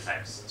your data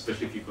types,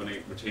 especially if you're going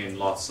to retain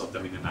lots of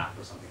them in a map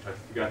or something. Try to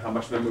figure out how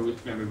much memory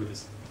would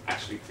this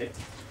actually take.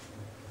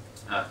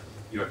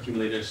 Your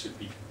accumulators should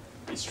be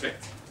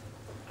strict.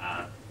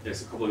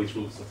 There's a couple of these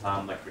rules of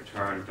thumb like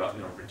return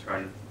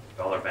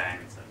dollar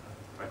bands, and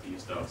try to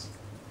use those.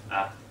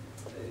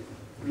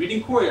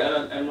 Reading core,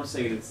 I'm not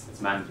saying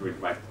it's mandatory to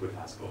write with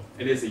Haskell.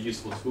 It is a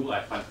useful tool.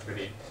 I find it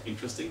pretty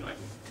interesting. I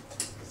can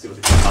see what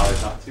the compiler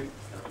is up to. Kind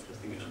of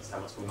interesting to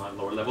understand what's going on at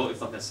lower level. It's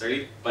not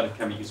necessarily, but it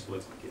can be useful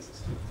in some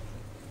cases too.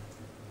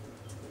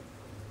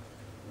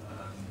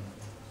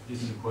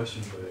 This is a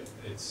question, but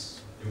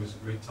it was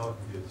a great talk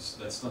because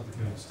that's not the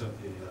kind of stuff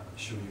they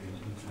show you in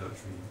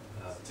introductory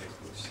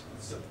textbooks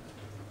and stuff.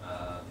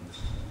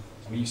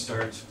 When you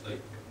start,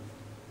 like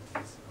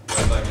I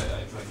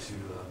tried to,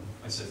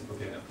 I said,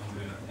 okay, I'm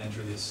going to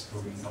enter this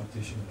programming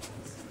competition,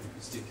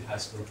 stick to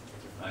Haskell.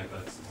 I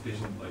got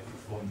vision like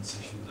performance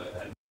issues. I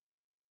had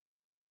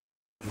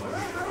no idea,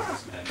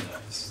 and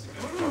this is the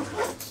kind of program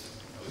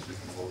I was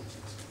looking forward to.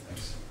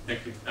 Thanks. Thank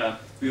you.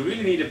 We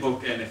really need a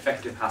book, an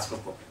effective Haskell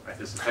book, right?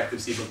 There's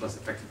effective C++,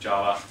 effective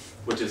Java,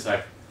 which is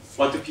like,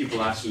 what do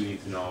people actually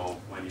need to know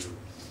when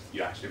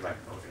you actually write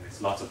code? And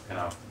it's lots of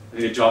kind of, I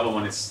think the Java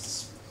one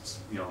is,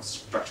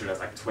 structured as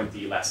like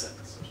 20 lessons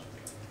or something.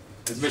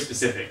 It's very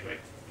specific, like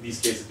in these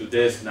cases do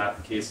this, in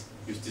that case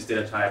use this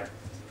data type.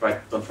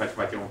 Don't try to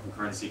write your own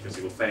concurrency because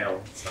you will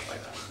fail, stuff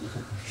like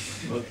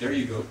that. Well, there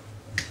you go.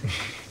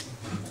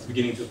 It's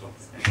beginning to go.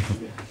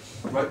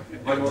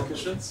 Right, more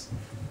questions?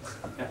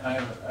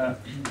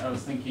 I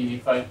was thinking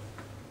if I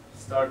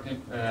start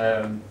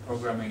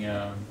programming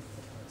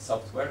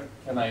software,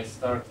 can I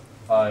start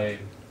by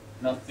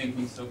not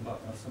thinking so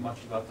much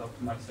about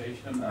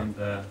optimization, and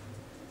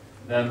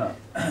then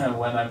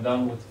when I'm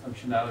done with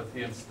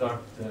functionality and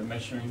start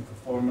measuring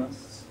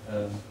performance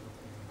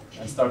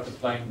and start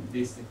applying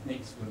these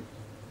techniques,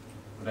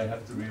 would I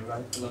have to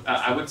rewrite a lot?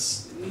 I would.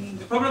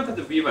 You probably don't have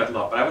to rewrite a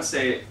lot, but I would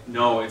say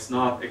no. It's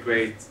not a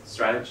great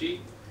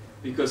strategy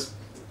because.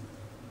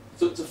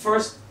 So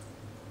first,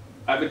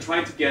 I've been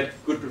trying to get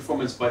good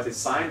performance by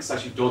design,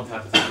 such you don't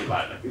have to think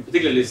about it. Like,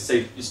 particularly,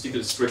 say you stick to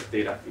the strict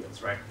data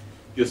fields, right?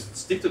 Just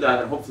stick to that,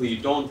 and hopefully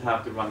you don't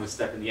have to run the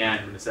step in the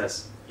end when it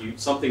says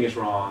something is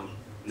wrong.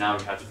 Now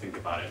you have to think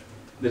about it.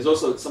 There's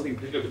also something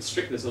particular with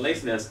strictness and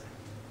laziness.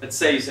 Let's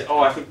say you say, oh,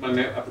 I think my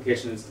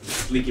application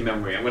is leaking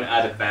memory. I'm going to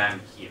add a bang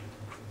here.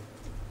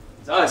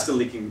 So, oh, it's still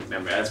leaking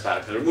memory. That's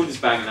bad. Okay, remove this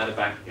bang and add a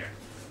bang here.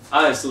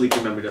 Ah, it's still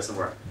leaking memory. Doesn't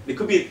work. It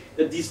could be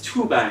that these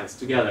two bangs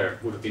together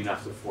would have been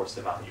enough to force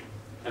the value.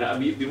 And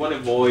we want to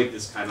avoid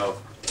this kind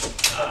of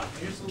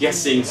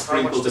guessing,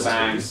 sprinkle the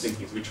bangs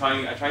thinking. So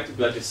I try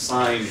to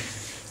design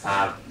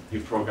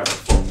your program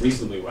perform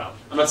reasonably well.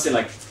 I'm not saying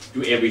like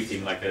do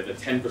everything like the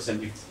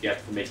 10% you get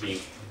for making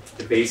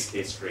the base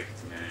case strict.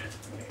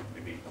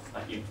 Maybe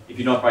like if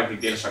you're not writing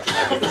data structure,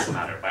 it doesn't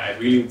matter. But I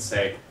really would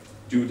say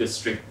do the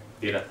strict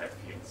data type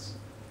fields.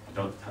 You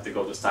don't have to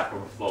go to Stack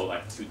Overflow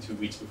like two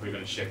weeks before you're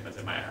going to ship. And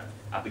say my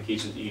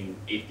application's in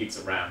 8 gigs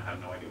of RAM. I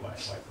have no idea why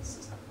this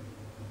is happening.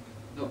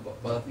 No,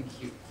 but I think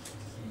he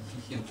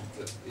hinted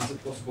that is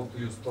it possible to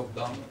use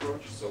top-down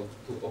approach, so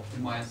to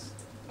optimize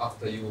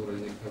after you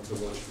already have the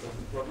logic of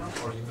the program,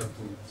 or you have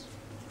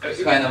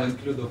to kind of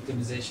include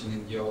optimization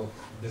in your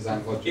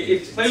design logic?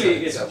 It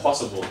clearly is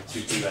possible to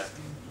do that.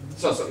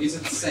 So is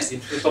it the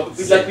same? But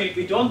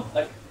we don't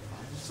like.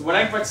 So when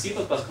I write C++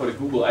 code at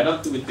Google, I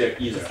don't do it there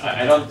either.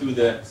 I don't do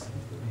the.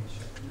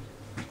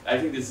 I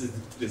think this is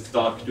this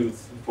Don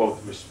Knuth quote,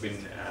 which has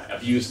been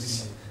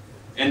abused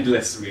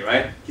endlessly,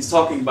 right? He's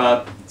talking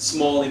about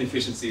small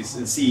inefficiencies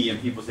in C, and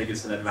people take it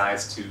as an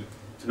advice to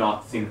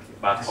not think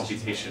about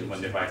computation when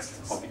they write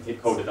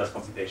code that does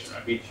computation,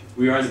 right?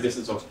 We are in the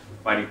business of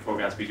writing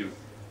programs. We do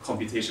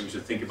computation. We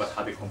should think about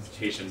how the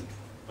computation,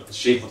 what the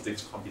shape of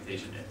this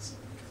computation is.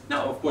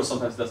 Now, of course,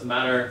 sometimes it doesn't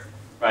matter,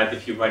 right?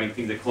 If you're writing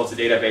things that calls a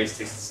database,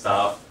 takes the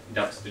stuff,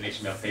 dumps it to an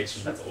HTML page,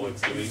 and that's all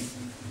it's doing.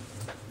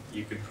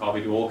 You could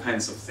probably do all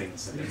kinds of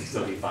things, and it'll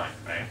still be fine,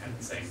 right? And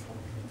saying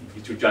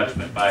it's your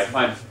judgment. But I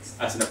find,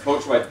 as an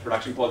approach to write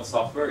production quality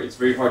software, it's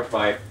very hard to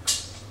write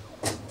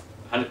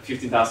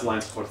 15,000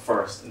 lines of code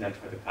first and then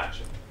try to patch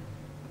it.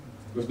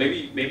 Because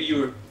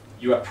maybe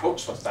your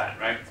approach was bad,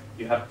 right?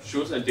 You have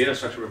chosen a data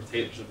structure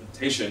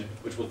representation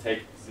which will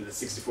take the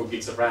 64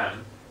 gigs of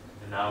RAM,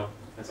 and now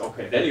it's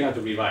okay. Then you have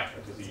to rewrite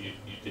because you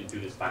didn't do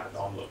this back of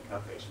the envelope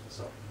calculation.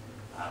 So,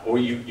 or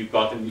you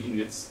got in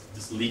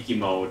this leaky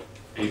mode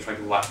and you try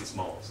to lock these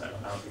models. I don't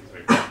think it's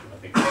very effective. I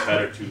think it's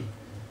better to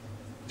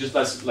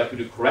just like we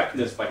do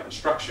correctness by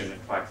construction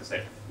and try to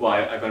say, well,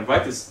 I'm going to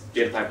write this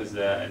data type as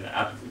an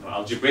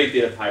algebraic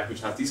data type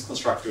which has these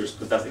constructors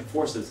because that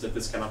enforces that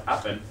this cannot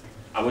happen.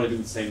 I want to do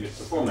the same with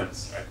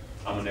performance, right?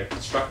 I'm going to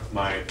construct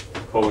my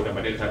code and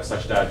my data type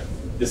such that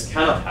this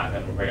cannot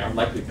happen or very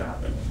unlikely to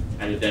happen,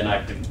 and then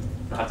I can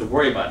not have to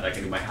worry about it. I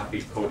can do my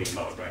happy coding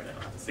mode, right? I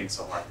don't have to think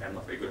so hard. I'm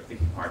not very good at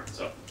thinking hard,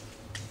 so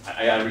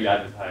I really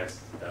advertise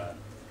the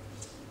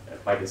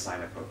by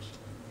design approach.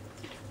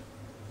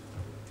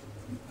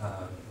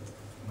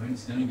 My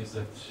understanding is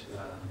that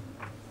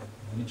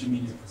an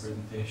intermediate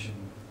presentation,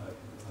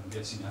 I'm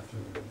guessing after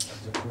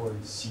core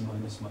is C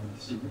minus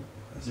minus.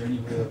 Mm-hmm. Is there any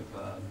way of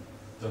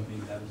dumping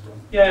that as well?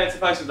 Yeah, it's a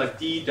function like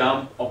d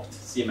dump opt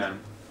cmm,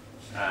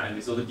 and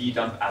it's also d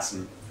dump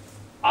asm.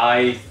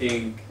 I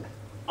think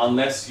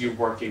unless you're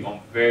working on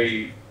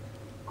very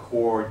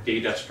core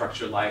data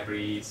structure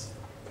libraries,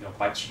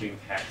 byte string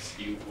text,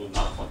 you will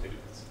not want to do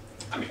this.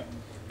 I mean,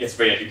 it's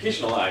very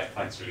educational. I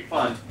find it's really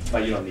fun,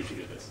 but you don't need to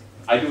do this.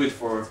 I do it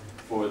for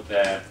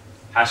the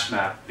hash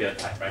map data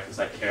type, right? Because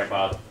I care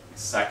about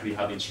exactly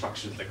how the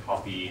instructions that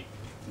copy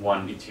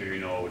one interior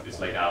node is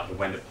laid out, or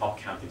when the pop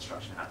count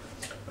instruction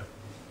happens. Right? But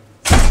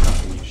it's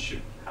something you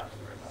should have to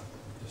worry about.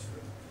 Just for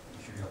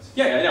curiosity.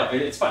 Yeah, I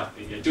know it's fun.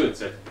 You do it.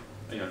 So,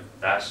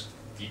 dash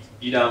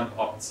d-dump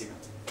opt cmm.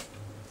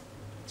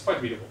 It's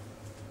quite readable.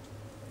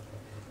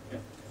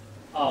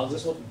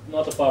 This was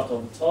not a part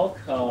of the talk,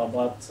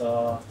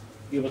 but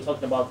you were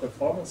talking about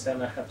performance,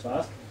 and I have to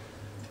ask.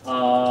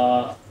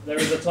 There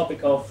is a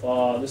topic of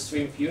the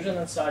stream fusion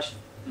and such,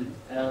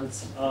 and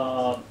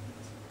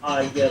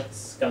I get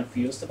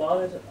confused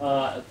about it.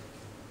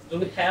 Do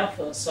we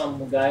have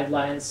some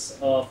guidelines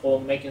for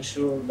making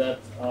sure that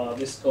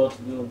this code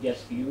will get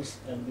fused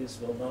and this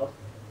will not?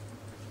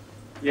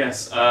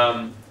 Yes.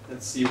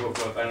 Let's see what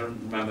I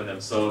don't remember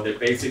them. So they're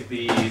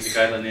basically the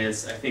guideline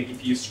is, I think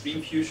if you use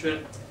stream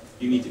fusion,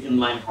 you need to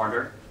inline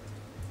harder.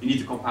 You need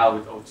to compile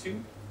with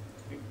O2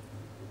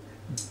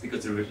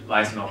 because it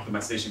relies on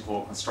optimization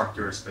called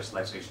constructor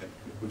specialization,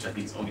 which I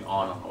think is only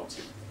on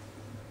O2.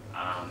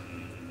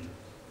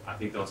 I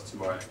think those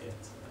two are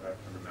it that I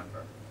can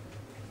remember.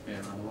 Maybe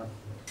another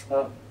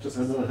one? Just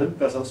as a hint,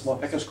 there's a small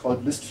package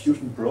called List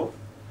Fusion Pro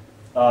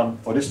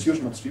for List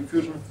Fusion and Stream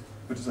Fusion,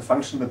 which is a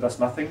function that does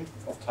nothing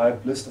of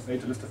type list of A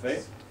to list of A.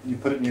 And you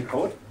put it in your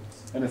code,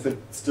 and if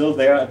it's still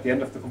there at the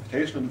end of the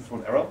computation, it'll throw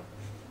an error.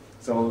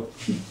 So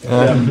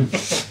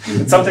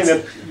it's something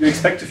that you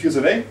expect to fuse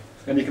away,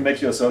 and you can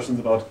make your assertions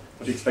about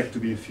what you expect to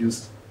be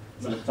fused.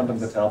 So it's something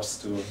that helps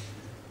to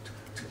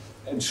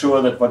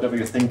ensure that whatever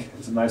you think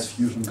is a nice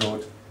fusion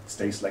code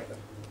stays like that.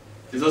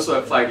 There's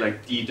also applied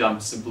like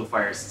d-dump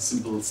simplifiers,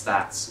 simple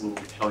stats will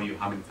tell you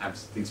how many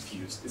times things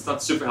fused. It's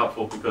not super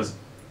helpful because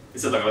it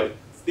says like a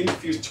thing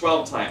fused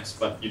 12 times,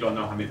 but you don't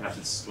know how many times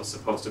it was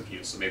supposed to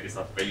fuse, so maybe it's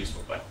not very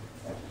useful, but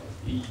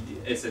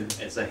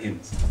it's a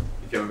hint.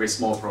 If you have a very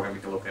small program,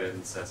 you can look at it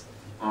and it says,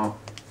 oh,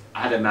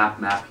 I had a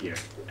map here,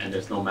 and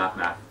there's no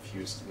map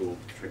fused rule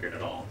triggered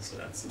at all, so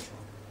that's central.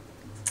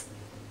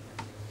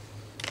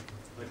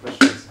 Other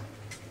questions?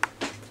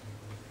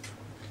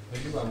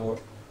 Maybe one more.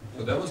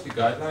 So that was the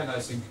guideline, I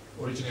think,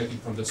 originating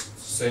from the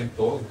same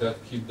talk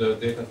that keep the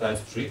data type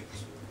strict,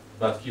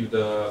 but keep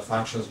the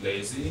functions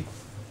lazy.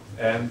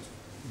 And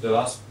the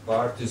last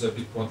part is a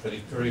bit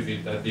contradictory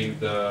with adding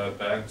the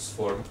banks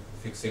for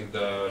fixing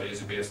the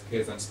lazy base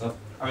case and stuff.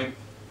 I mean,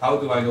 how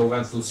do I know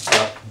when to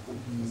stop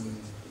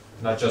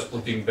not just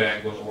putting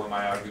bang on all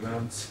my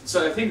arguments?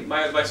 So I think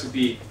my advice would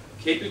be,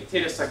 keep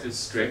data type is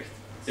strict.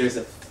 There's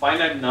a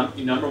finite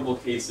innumerable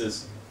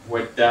cases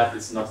where that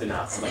is not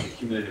enough, like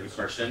accumulated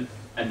recursion,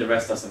 and the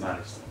rest doesn't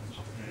matter so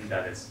much.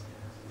 That is.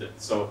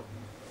 So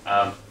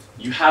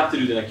you have to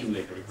do the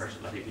accumulated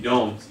recursion. Like if you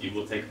don't, you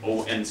will take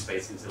O(n)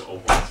 space instead of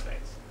O(1) space.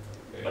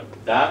 Okay.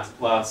 But that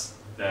plus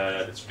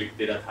the strict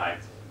data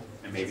type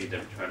and maybe the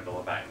return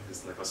dollar bang.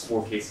 There's like those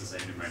 4 cases I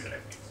enumerated, I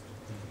think.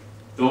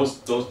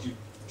 Those you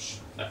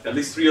at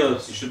least 3 of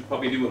those you should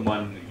probably do, and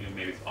 1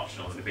 maybe it's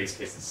optional. The base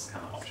case is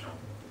kind of optional,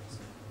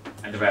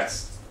 and the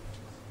rest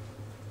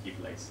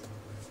keep lazy.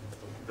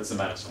 It doesn't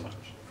matter so much.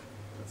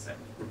 That's it.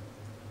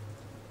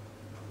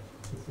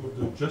 So for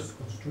the just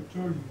constructor,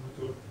 you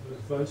would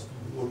advise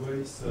to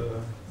always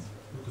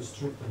put a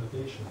strict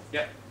annotation.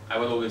 Yeah, I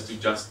will always do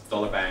just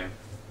 $bang.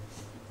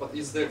 But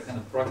is there kind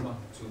of pragma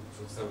to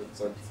have it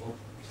by default?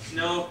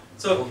 No.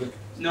 So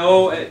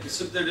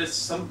so there's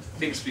some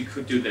things we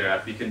could do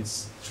there. We can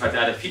try to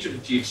add a feature to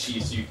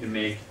GHG so you can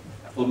make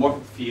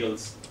polymorphic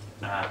fields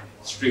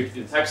strict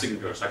in type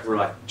signatures. Like we're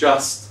like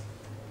just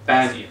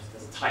ban it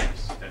as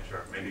types. Then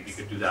sure, maybe we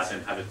could do that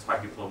and have it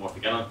type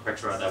polymorphic. I'm not quite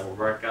sure how that will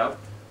work out.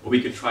 Or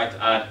we could try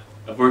to add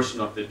a version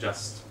of the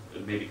just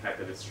maybe type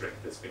that is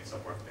strict. This makes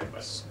some work there, but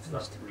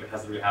it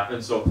hasn't really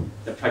happened. So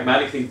the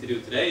pragmatic thing to do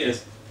today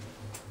is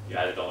you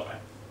add $bang.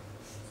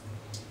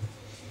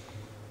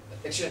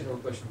 Actually, I have a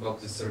question about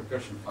this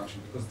recursion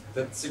function, because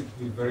that seems to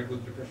be a very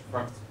good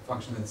recursion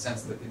function in the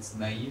sense that it's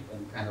naive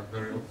and kind of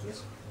very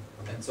obvious.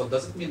 And so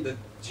does it mean that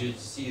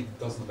GHC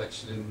does not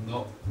actually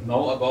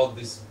know about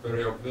this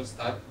very obvious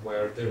type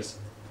where there's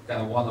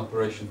kind of one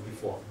operation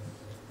before.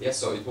 Yes,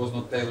 so it was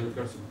not Taylor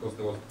recursive because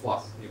there was a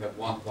plus. You had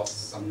 1 plus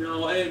something.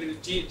 No,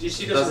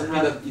 GC doesn't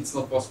mean that it's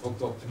not possible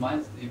to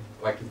optimize.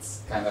 Like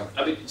it's kind of.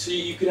 I mean, so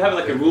you could have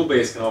like a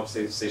rule-based kind of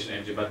optimization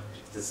engine, but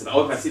this,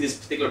 oh, if I see this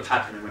particular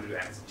pattern, I'm going to do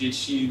X.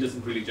 GC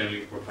doesn't really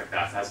generally work like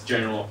that. It has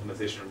general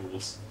optimization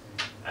rules,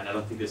 and I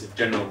don't think there's a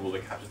general rule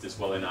that captures this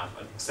well enough,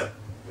 except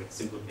with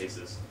simpler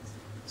cases.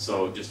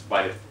 So just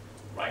write it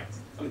right.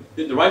 I mean,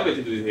 the right way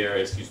to do it here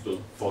is use the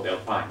for L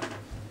prime.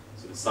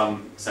 So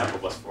some example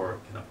was for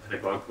kind of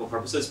pedagogical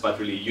purposes, but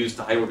really use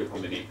the high-order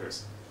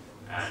combinators,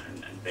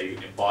 and they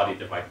embody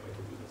the right way to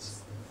do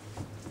this.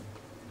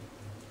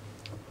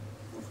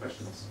 More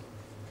questions?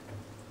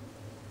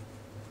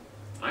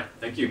 All right,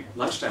 thank you.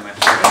 Lunchtime, I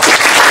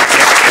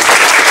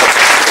think.